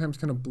rude, sometimes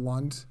kind of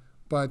blunt,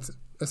 but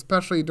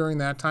especially during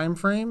that time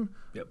frame.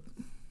 Yep.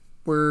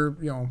 We're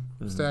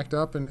stacked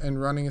up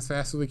and running as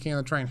fast as we can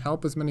to try and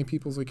help as many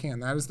people as we can.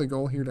 That is the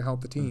goal here, to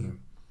help the team.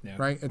 Yeah.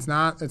 Right?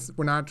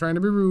 We're not trying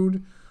to be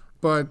rude,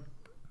 but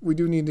we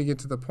do need to get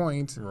to the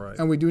point, Right.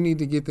 and we do need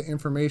to get the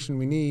information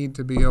we need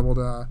to be able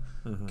to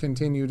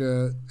continue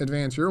to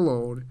advance your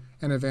load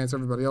and advance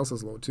everybody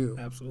else's load too.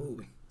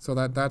 Absolutely. So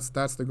that's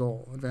the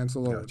goal, advance the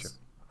loads.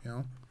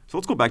 Gotcha. So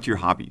let's go back to your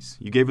hobbies.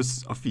 You gave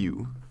us a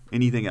few.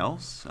 Anything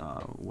else?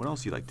 What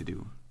else do you like to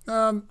do?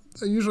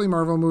 Usually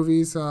Marvel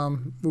movies,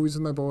 movies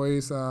with my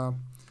boys.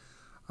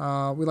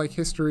 We like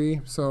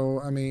history, so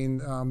I mean,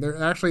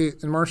 they're actually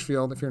in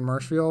Marshfield. If you're in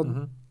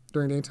Marshfield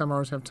during daytime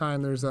hours, have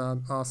time. There's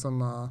an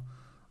awesome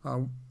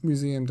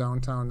museum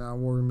downtown now,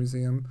 War Room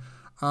Museum.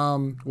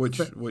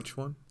 Which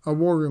one? A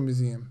War Room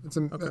Museum. It's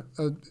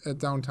a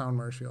downtown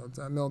Marshfield. It's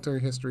military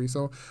history.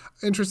 So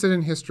interested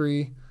in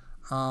history.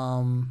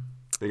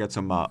 They got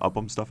some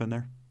Upham stuff in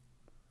there?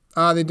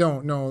 They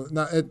don't. No,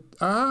 not it.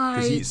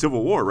 Because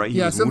Civil War, right? He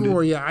Yeah, was Civil wounded.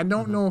 War. Yeah, I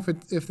don't know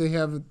if they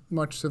have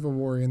much Civil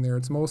War in there.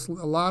 It's mostly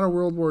a lot of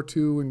World War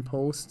II and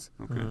post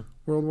Okay.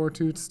 World War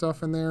II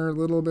stuff in there. A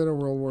little bit of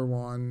World War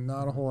One.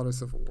 Not a whole lot of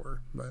Civil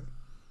War, but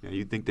Yeah,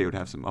 you'd think they would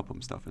have some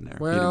Upham stuff in there.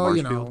 well,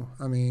 Being in Marshfield.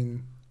 I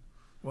mean,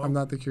 Well, I'm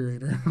not the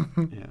curator.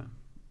 Yeah.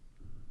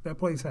 that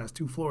place has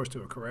 2 floors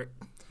to it, correct?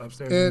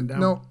 Upstairs It and down.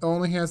 no, it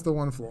only has the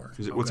one floor.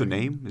 Is it? What's the Okay.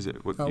 name? Is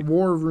it? What?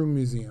 War Room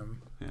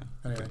Museum. Yeah.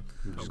 Anyway,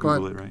 Just But-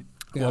 Google it, right?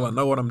 yeah. Well, I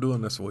know what I'm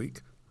doing this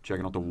week.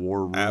 Checking out the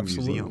War Room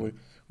Absolutely. Museum.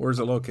 Where's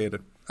it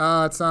located?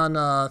 It's on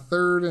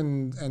 3rd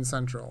and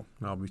Central.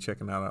 I'll be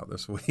checking that out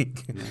this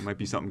week. Yeah, it might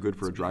be something good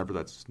for a driver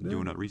that's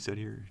doing a reset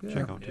here.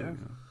 Check out too. Yeah.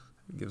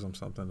 It gives them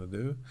something to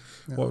do.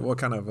 Yeah. What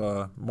kind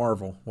of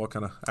Marvel? What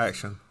kind of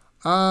action?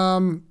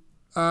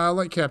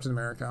 Like Captain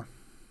America.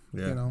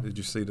 Yeah. You know. Did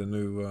you see the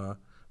new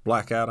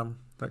Black Adam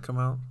that come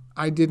out?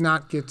 I did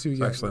not get to It's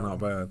yet. actually no. not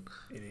bad.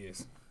 It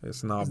is.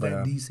 It's not Is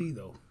bad. that DC,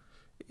 though?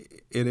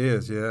 It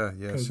is, yeah.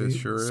 Yes, 'Cause it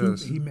sure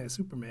is. He met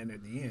Superman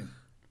at the end.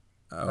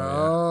 Oh,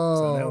 Oh,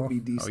 So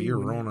be DC. Oh, you're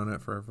wouldn't ruining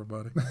it for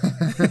everybody.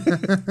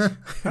 it?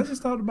 I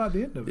just thought about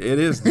the end of it. It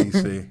is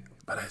DC,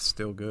 but it's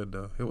still good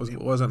though. It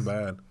wasn't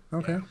bad.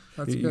 Okay,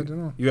 that's good to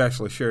know. You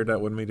actually shared that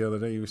with me the other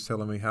day. You was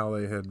telling me how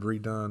they had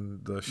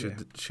redone the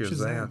Shazam.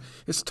 Shazam.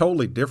 It's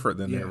totally different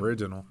than the Yeah.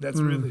 original. That's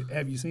really.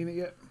 Have you seen it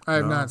yet? I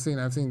have No. not seen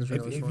it. I've seen the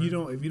trailers. If for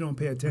you it. don't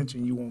pay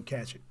attention, you won't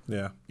catch it.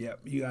 Yeah. Yep,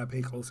 you gotta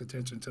pay close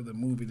attention to the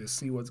movie to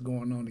see what's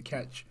going on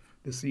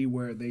to see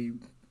where they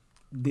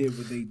did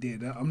what they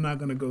did. I'm not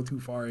gonna go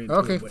too far into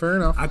Okay, it. but fair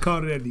enough. I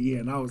caught it at the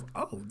end. I was,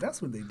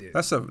 that's what they did.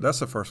 That's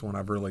the first one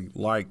I've really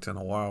liked in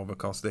a while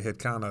because they had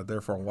kind of there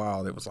for a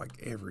while. It was like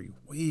every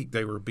week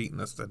they were beating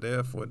us to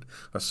death with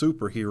a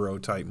superhero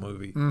type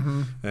movie,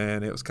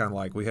 and it was kind of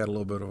like we had a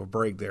little bit of a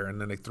break there, and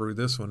then they threw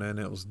this one in.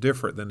 It was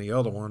different than the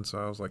other one, so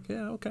I was like,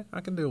 yeah, okay,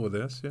 I can deal with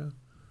this. Yeah,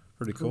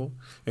 pretty cool.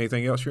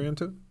 Anything else you're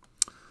into?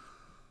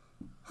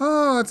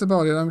 Oh, that's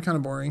about it. I'm kind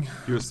of boring.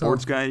 You're a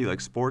sports guy? You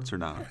like sports or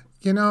not?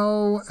 You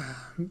know,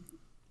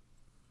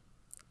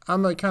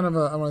 I'm like kind of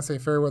I want to say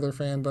fair weather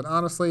fan, but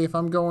honestly, if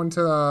I'm going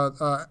to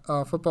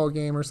a football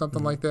game or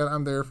something like that,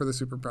 I'm there for the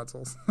Super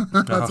Pretzels.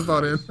 That's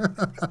about it.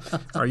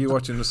 Are you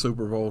watching the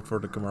Super Bowl for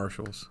the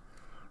commercials?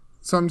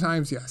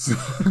 Sometimes, yes.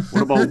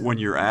 What about when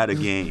you're at a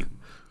game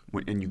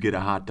and you get a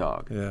hot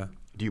dog? Yeah.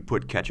 Do you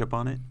put ketchup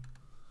on it?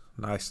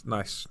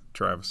 Nice,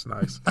 Travis.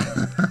 Nice.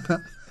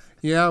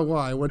 Yeah,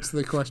 why? What's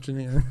the question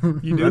here?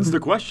 That's the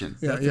question.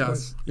 Yeah,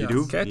 yes. You yes.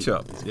 do?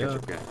 Ketchup. He's a Yeah.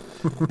 ketchup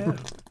guy. Yeah.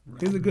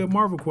 Here's a good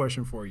Marvel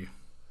question for you: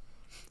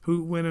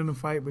 who win in a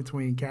fight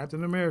between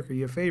Captain America,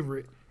 your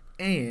favorite,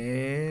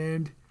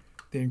 and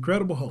the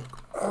Incredible Hulk?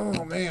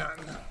 Oh, man.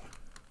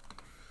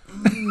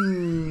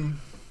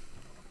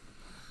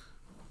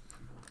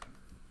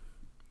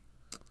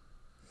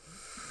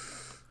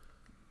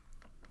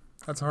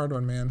 That's a hard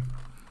one, man.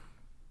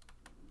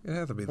 It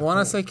had to be. I want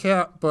to say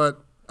Cap,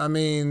 but I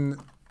mean,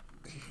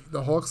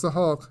 the Hulk's the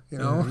Hulk, you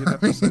know? You'd have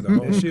to say the The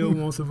whole. Shield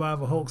won't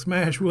survive a Hulk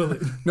smash, will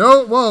it?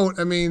 No, it won't.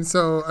 I mean,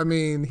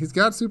 he's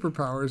got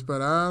superpowers,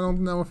 but I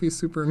don't know if he's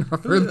super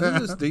enough for Who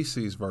that. is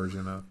DC's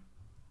version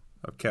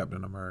of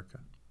Captain America?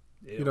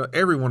 You know,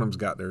 every one of them's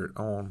got their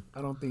own.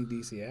 I don't think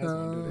DC has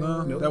one, do they?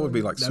 No, Nope. that would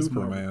be like That's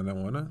Superman,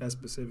 then, wouldn't it? That's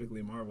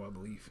specifically Marvel, I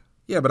believe.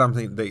 Yeah, but I'm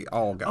thinking they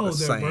all got the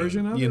their same.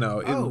 version of you it? know,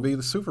 it Oh. would be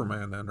the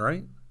Superman then,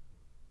 right?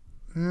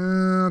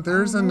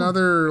 There's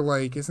another,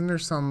 like, isn't there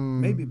some...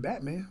 Maybe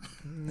Batman.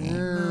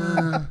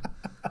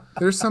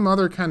 There's some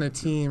other kind of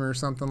team or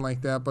something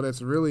like that, but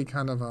it's really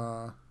kind of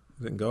a...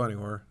 Didn't go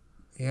anywhere.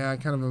 Yeah,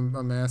 kind of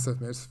a massive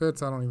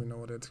misfits. I don't even know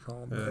what it's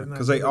called. Yeah, Isn't that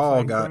because they good all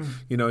fighting got. crime?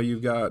 You know,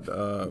 you've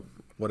got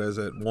what is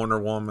it? Wonder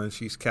Woman.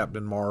 She's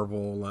Captain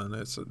Marvel, and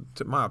it's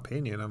to my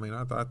opinion. I mean,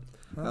 I thought.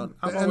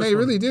 And they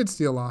really did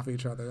steal off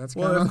each other. That's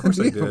kind Well, of of course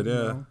the they deal, did. you Yeah,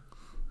 know?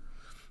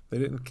 they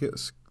didn't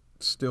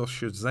steal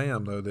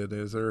Shazam though. Did they?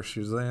 Is there a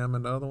Shazam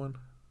in the other one?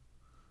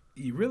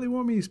 You really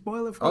want me to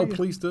spoil it for Oh, you?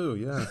 please do.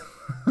 Yeah.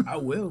 I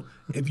will.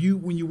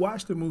 When you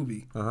watch the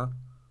movie,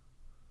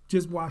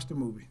 just watch the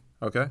movie.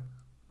 Okay.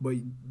 But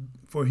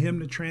for him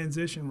to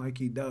transition like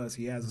he does,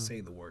 he has to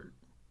say the word.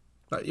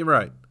 You're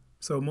right.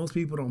 So most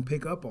people don't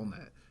pick up on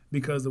that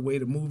because the way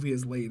the movie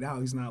is laid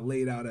out, he's not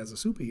laid out as a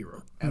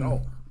superhero at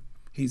all.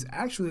 He's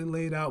actually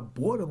laid out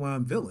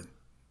borderline villain.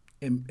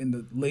 In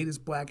the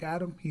latest Black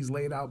Adam, he's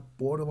laid out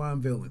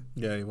borderline villain.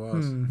 Yeah, he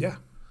was. Yeah.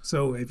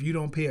 So if you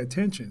don't pay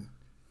attention,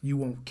 you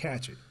won't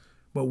catch it.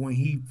 But when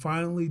he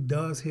finally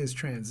does his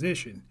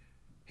transition,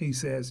 he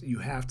says you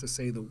have to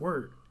say the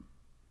word.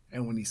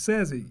 And when he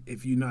says it,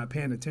 if you're not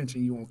paying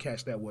attention, you won't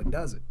catch that what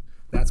does it.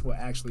 That's what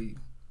actually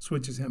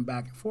switches him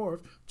back and forth,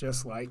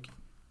 just like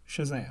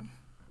Shazam.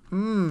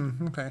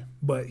 Okay.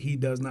 But he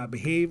does not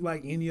behave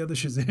like any other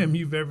Shazam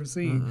you've ever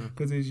seen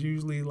because it's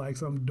usually like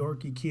some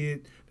dorky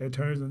kid that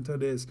turns into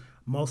this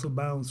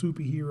muscle-bound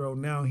superhero.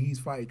 Now he's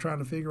trying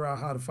to figure out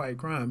how to fight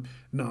crime.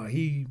 No,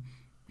 he's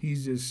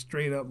just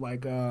straight up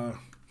like, let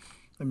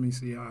me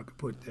see how I could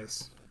put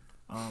this.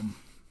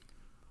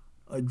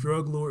 A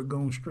drug lord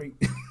going straight.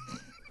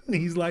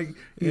 He's like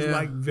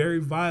very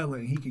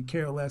violent. He could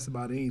care less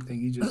about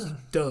anything. He just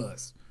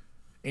does.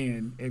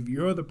 And if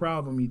you're the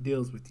problem, he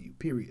deals with you.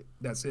 Period.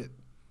 That's it.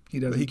 He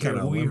doesn't He care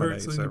kinda who he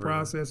hurts eliminates in the everything.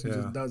 process. He Yeah.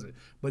 just does it.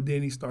 But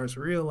then he starts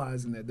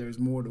realizing that there's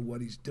more to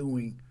what he's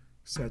doing,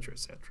 et cetera, et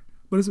cetera.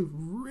 But it's a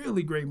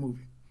really great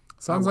movie.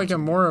 Sounds like a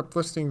more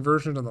uplifting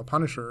version of The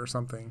Punisher or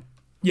something.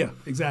 Yeah,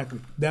 exactly.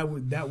 That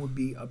would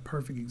be a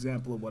perfect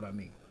example of what I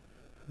mean.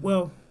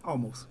 Well,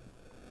 almost.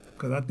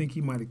 Because I think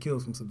he might have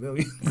killed some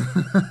civilians.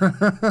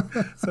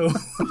 So,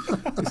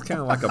 It's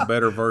kind of like a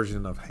better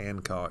version of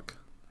Hancock.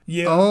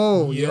 yeah.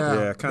 Oh, Yep. yeah.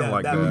 Yeah, kind of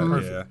like that that. would be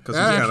perfect. Yeah, because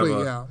That he's kind actually, of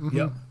a. yeah. Mhm.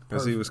 Yep.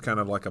 Because he was kind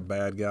of like a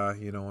bad guy,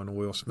 you know, when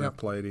Will Smith Yep.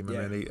 played him,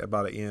 and Yeah. then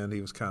by the end,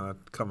 he was kind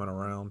of coming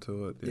around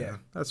to it. Yeah.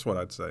 That's what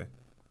I'd say.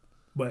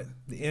 But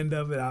the end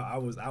of it, I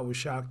was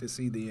shocked to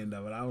see the end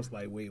of it. I was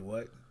like, wait,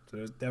 what? So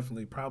there's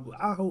definitely probably.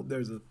 I hope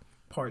there's a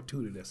part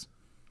 2 to this.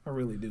 I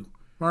really do.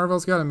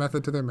 Marvel's got a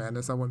method to their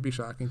madness. That wouldn't be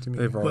shocking to me.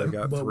 They've already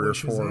got 3 or would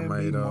 4 Shazam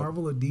made be up.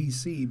 Marvel or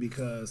DC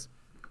because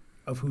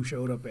of who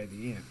showed up at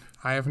the end?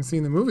 I haven't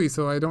seen the movie,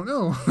 so I don't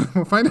know.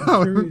 We'll find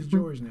out. Curious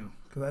George now.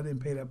 because I didn't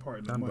pay that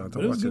part no I'm money. about to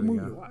But it was a watch good it movie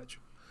again. to watch.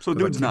 So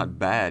dude's not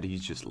bad.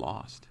 He's just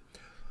lost.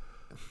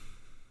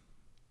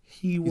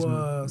 He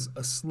was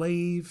a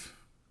slave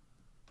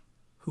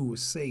who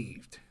was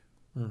saved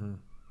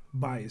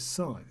by his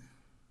son.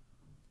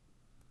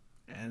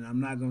 And I'm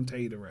not going to tell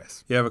you the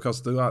rest. Yeah,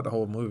 because throughout the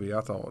whole movie, I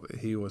thought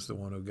he was the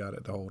one who got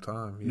it the whole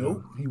time. You Nope,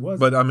 know? he wasn't.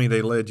 But I mean,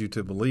 they led you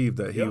to believe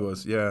that he Yep.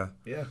 was. Yeah,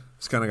 Yeah.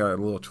 it's kind of got a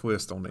little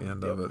twist on the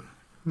end of it.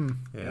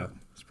 Yeah.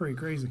 It's pretty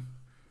crazy.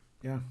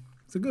 Yeah.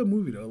 It's a good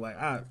movie, though. Like,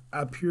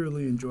 I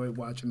purely enjoyed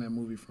watching that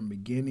movie from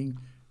beginning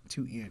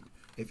to end.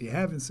 If you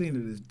haven't seen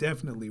it, it's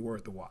definitely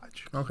worth a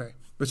watch. Okay.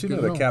 But you Good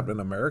know, to the know. Captain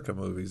America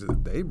movies,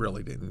 they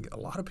really didn't. A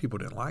lot of people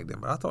didn't like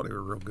them, but I thought they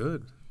were real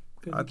good.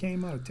 Because it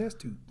came out of test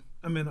tube.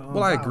 I mean,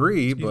 Well, I vial.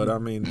 agree, Excuse but me. I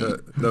mean,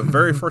 the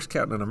very first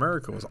Captain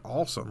America was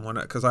awesome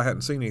because I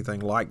hadn't seen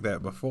anything like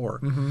that before.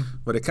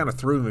 But it kind of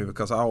threw me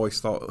because I always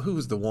thought, who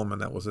was the woman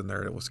that was in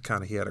there that was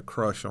kind of, he had a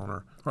crush on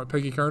her? What,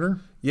 Peggy Carter?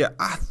 Yeah,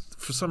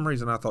 for some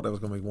reason I thought that was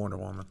going to be Wonder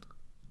Woman.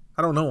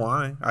 I don't know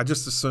why. I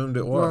just assumed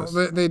it was.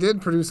 Well, they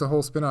did produce a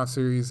whole spin-off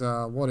series,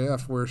 What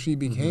If, where she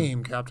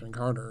became Captain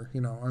Carter. You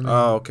know, I mean,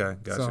 Oh, okay,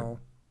 gotcha. so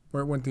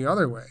where it went the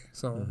other way.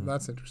 So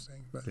that's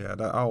interesting. But Yeah,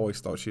 I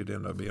always thought she'd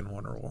end up being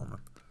Wonder Woman.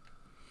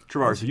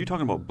 Travaris, are you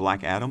talking about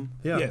Black Adam?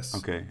 Yeah, Yes.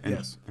 Okay. And,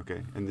 Yes.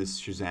 Okay. And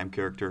this Shazam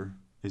character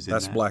is in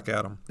that's that? Black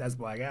Adam. That's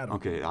Black Adam.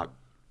 Okay.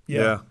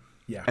 Yeah.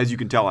 Yeah. As you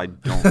can tell, I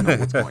don't know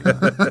what's going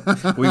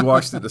on. We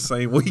watched it the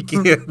same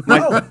weekend.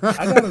 Oh,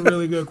 I got a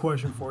really good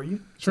question for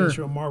you. Sure. Since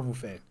you're a Marvel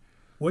fan.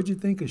 What'd you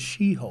think of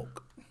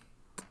She-Hulk?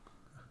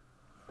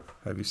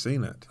 Have you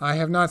seen it? I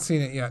have not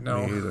seen it yet.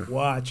 No. Me either.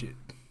 Watch it.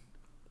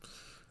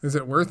 Is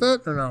it worth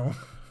it or no?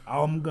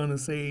 I'm going to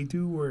say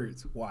 2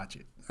 words. Watch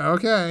it.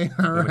 Okay.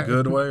 All In a right.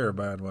 good way or a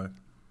bad way?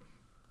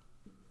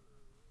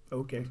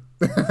 Okay.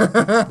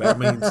 That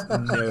means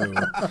no.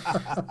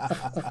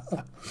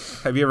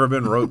 Have you ever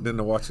been roped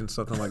into watching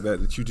something like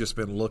that you've just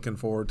been looking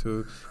forward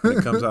to, and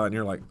it comes out and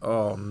you're like,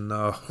 oh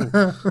no?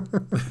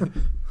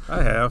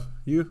 I have.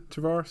 You,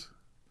 Travaris?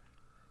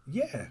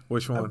 Yeah.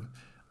 Which one?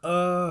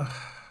 The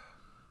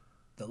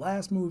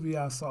last movie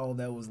I saw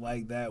that was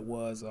like that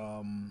was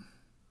what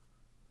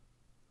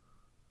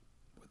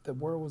the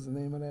world was the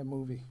name of that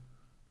movie?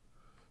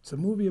 It's a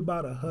movie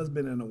about a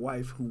husband and a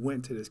wife who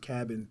went to this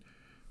cabin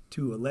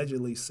to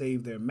allegedly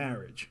save their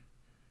marriage.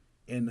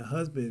 And the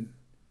husband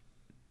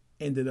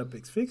ended up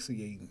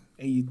asphyxiating.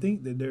 And you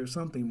think that there's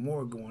something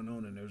more going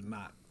on and there's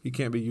not. You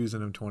can't be using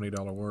them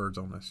 $20 words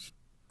on this.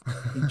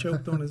 He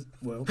choked on his,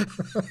 well,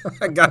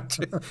 I got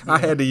you. I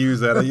had to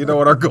use that. You know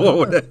what I'm going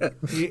with that.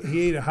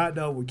 he ate a hot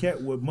dog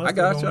with mustard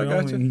got you, on I it got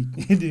only, you. and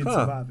he didn't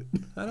Huh. survive it.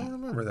 I don't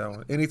remember that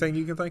one. Anything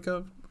you can think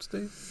of,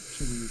 Steve?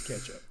 Should we use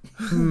ketchup?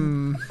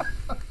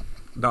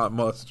 Not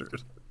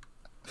mustard.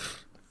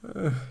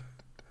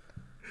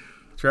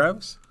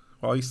 Travis,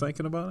 while he's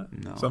thinking about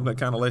it? No. Something that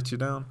kind of let you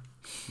down?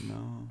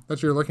 No.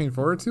 That you're looking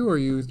forward to, or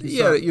you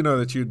Yeah, you know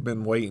that you'd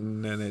been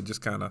waiting and it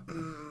just kind of,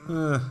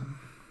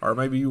 or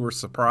maybe you were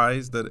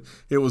surprised that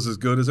it was as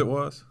good as it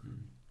was.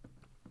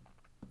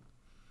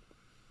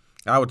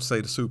 I would say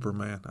the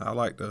Superman. I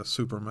like the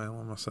Superman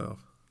one myself.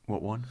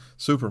 What one?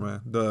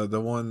 Superman,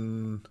 the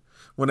one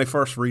when they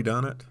first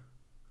redone it.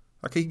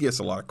 Like he gets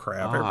a lot of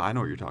crap. I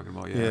know what you're talking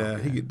about. Yeah.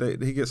 okay.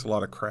 he gets a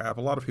lot of crap.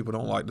 A lot of people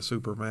don't like the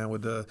Superman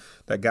with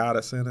that guy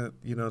that's in it.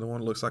 You know, the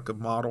one that looks like a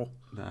model.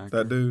 The actor.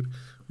 That dude.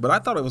 But I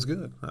thought it was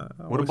good.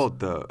 What about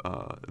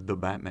the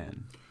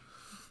Batman?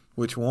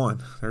 which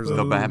one? There's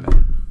The a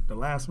Batman. The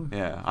last one?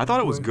 Yeah, I thought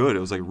it was good. It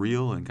was like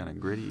real and kind of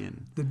gritty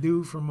and. The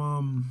dude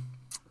from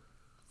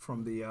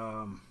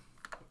the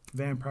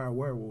Vampire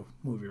Werewolf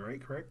movie,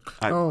 right? Correct?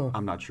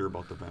 I'm not sure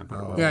about the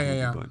Vampire.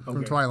 Yeah. But From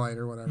Okay. Twilight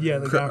or whatever. Yeah,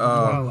 the guy from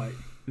Twilight.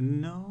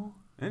 no,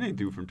 it ain't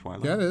dude from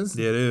Twilight. Yeah, it is.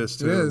 Yeah, it is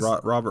too. It is.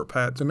 Robert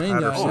Pattinson. The main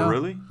guy, Oh, yeah.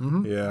 really? Yeah, Oh,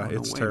 no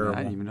it's way, terrible. Man.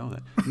 I didn't even know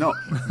that. No,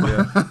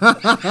 Yeah.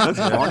 that's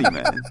funny,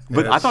 man.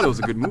 But I thought it was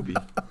a good movie.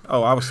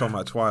 Oh, I was talking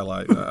about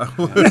Twilight. Yeah.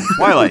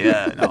 Twilight,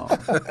 yeah, no.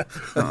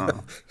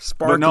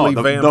 Sparkly But no,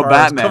 the vampires.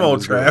 Batman. Come on,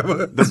 was good.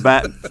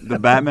 Trav. The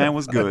Batman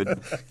was good.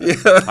 Yeah.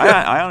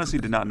 I honestly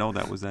did not know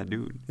that was that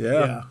dude.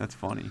 Yeah. That's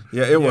funny.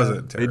 Yeah, it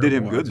wasn't They terrible. did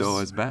him I good just- though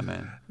as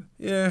Batman.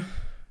 Yeah.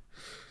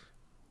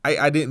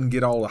 I didn't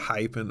get all the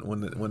hype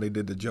when they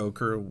did the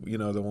Joker, you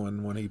know, the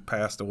one when he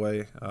passed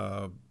away.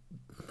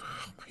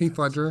 Heath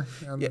Ledger.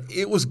 Yeah,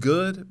 it was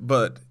good,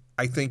 but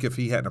I think if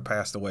he hadn't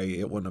passed away,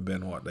 it wouldn't have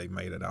been what they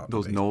made it out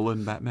Those to be.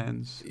 Nolan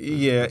Batmans.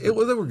 Yeah, they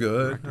were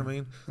good. I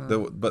mean,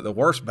 but the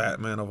worst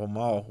Batman of them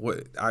all,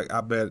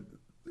 I bet.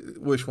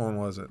 Which one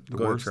was it? The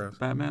Go ahead, worst Trav.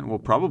 Batman? Well,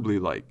 probably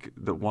like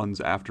the ones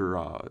after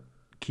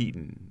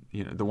Keaton.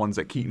 You know, the ones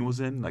that Keaton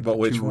was in. Like But the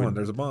which two one? in-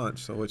 There's a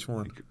bunch. So which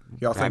one?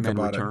 Y'all think Batman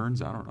about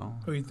Returns? I don't know.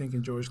 Who are you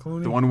thinking, George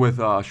Clooney? The one with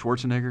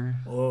Schwarzenegger.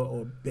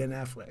 or Ben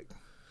Affleck? it.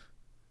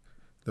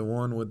 The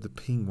one with the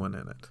penguin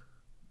in it.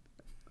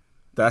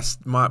 That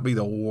might be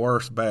the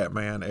worst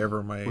Batman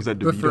ever made. Was that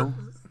The DeVito?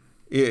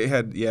 It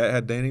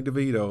had Danny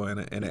DeVito in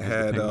it, and it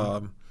had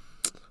penguin.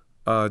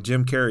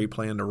 Jim Carrey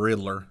playing the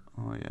Riddler.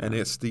 Oh yeah. And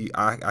it's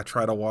I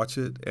try to watch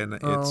it, and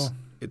it's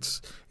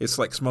it's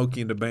like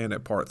Smokey and the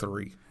Bandit Part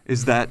 3.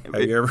 Is that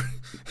Have you ever?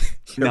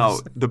 no?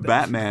 The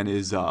Batman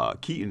is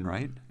Keaton,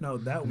 right? No,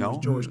 that No? was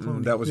George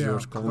Clooney. That was Yeah,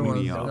 George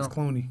Clooney. Clooney, That was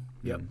Clooney.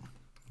 Yep.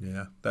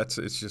 Yeah, it's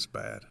just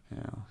bad.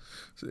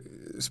 Yeah.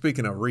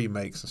 Speaking of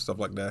remakes and stuff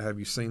like that, have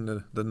you seen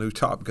the new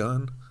Top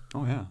Gun?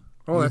 Oh yeah.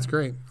 Oh, that's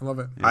great. I love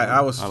it. Yeah,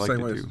 I was I the liked same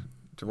it way as too.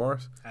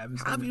 Tavares. I haven't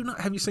seen Have it. you not?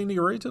 Have you seen the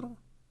original?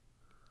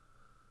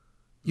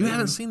 You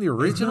haven't seen the It's been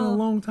a original?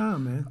 long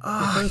time, man.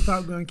 The first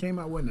Top Gun came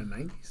out in the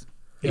 90s.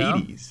 Yeah.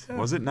 80s.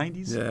 Was it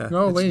 90s? Yeah.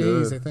 No, it's late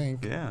good. 80s, I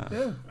think. Yeah.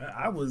 Yeah,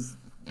 I was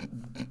It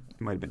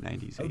might have been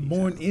 90s. I was 80s,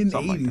 born in the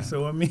something like 80s, that.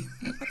 so I mean,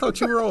 I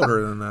thought you were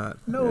older than that.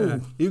 No. Yeah.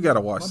 You got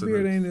to watch my the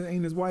beard new.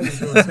 ain't as white as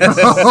yours.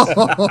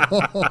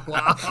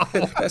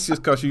 That's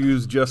just because you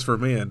use Just for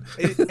Men.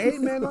 Hey,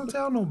 man, don't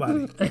tell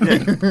nobody.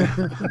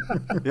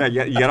 Yeah,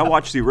 you got to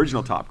watch the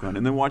original Top Gun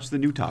and then watch the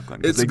new Top Gun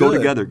because It's they go good.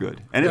 together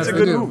good. And it's Yes, a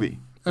they good do. movie.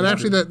 And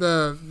actually,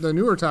 the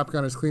newer Top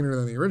Gun is cleaner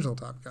than the original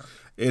Top Gun.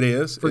 It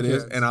is. For It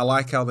is. kids. And I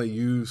like how they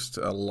used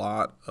a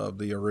lot of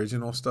the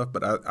original stuff,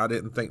 but I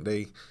didn't think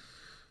they.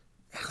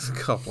 There's a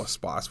couple of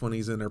spots when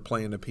he's in there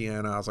playing the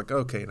piano. I was like,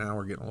 okay, now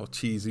we're getting a little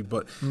cheesy.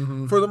 But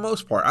for the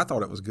most part, I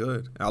thought it was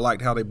good. I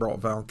liked how they brought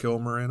Val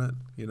Kilmer in it.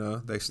 You know,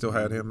 they still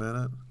had him in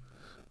it.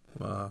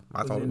 I Was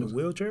thought he it in was. a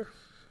wheelchair?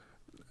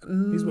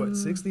 He's what,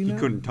 60 He now?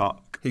 couldn't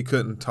talk. He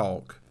couldn't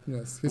talk.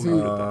 Yes, 'cause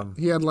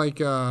he had like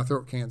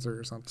throat cancer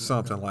or something.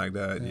 Something like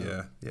that.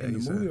 Yeah. Yeah. In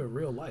he's the movie a- or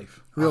real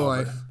life? Real Oh,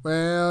 life.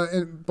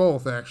 Well,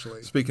 both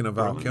actually. Speaking of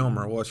Val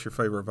Kilmer, what's your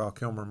favorite Val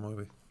Kilmer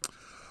movie?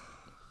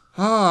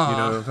 Ah, You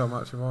know what I'm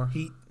talking about, Shavar?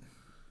 Heat.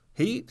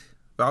 Heat?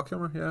 Val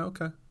Kilmer? Yeah,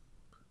 okay.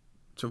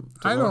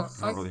 I don't.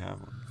 I don't really have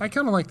one. I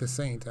kind of like The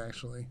Saint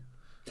actually.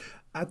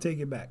 I take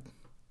it back.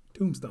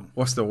 Tombstone.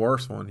 What's the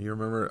worst one? You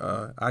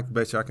remember? I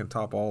bet you I can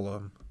top all of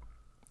them.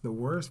 The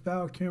worst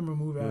Val Kilmer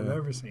movie I've Yeah.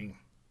 ever seen.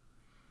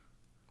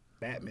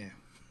 Batman.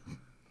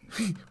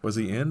 Was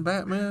he in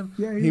Batman?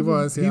 Yeah, He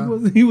was, yeah.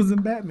 He was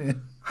in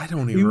Batman. I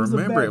don't He even was a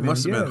remember. It Batman,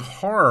 must have been yes.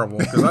 horrible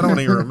because I don't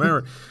even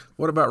remember.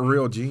 What about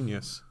Real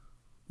Genius?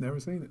 Never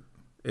seen it.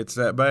 It's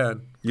that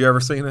bad. You ever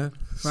seen it?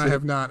 I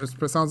have not.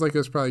 It sounds like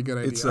it's probably a good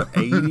idea. It's an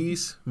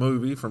 80s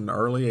movie from the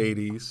early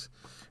 80s.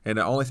 And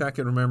the only thing I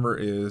can remember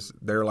is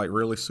they're like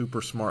really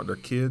super smart. They're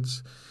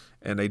kids.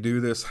 And they do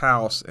this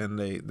house and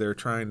they're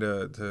trying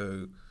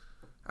to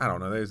I don't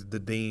know, there's the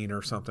dean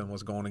or something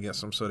was going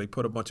against them. So they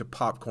put a bunch of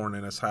popcorn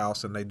in his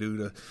house and they do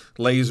the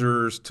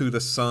lasers to the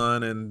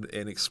sun and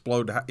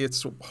explode.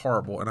 It's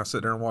horrible. And I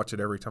sit there and watch it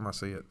every time I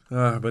see it.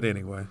 But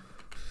anyway,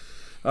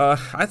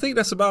 I think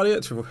that's about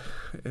it for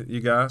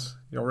you guys.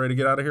 Y'all ready to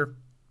get out of here?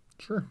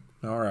 Sure.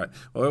 All right.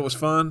 Well, it was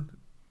fun.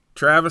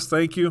 Travis,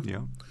 thank you.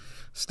 Yeah.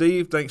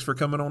 Steve, thanks for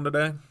coming on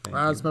today.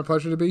 It's my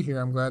pleasure to be here.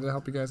 I'm glad to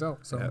help you guys out.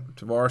 So. Yeah.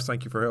 Tavares,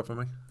 thank you for helping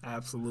me.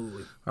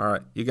 Absolutely. All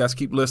right. You guys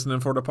keep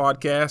listening for the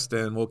podcast,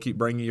 and we'll keep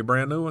bringing you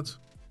brand new ones.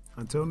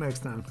 Until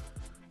next time.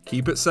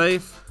 Keep it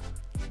safe,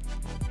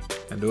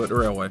 and do it the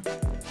real way.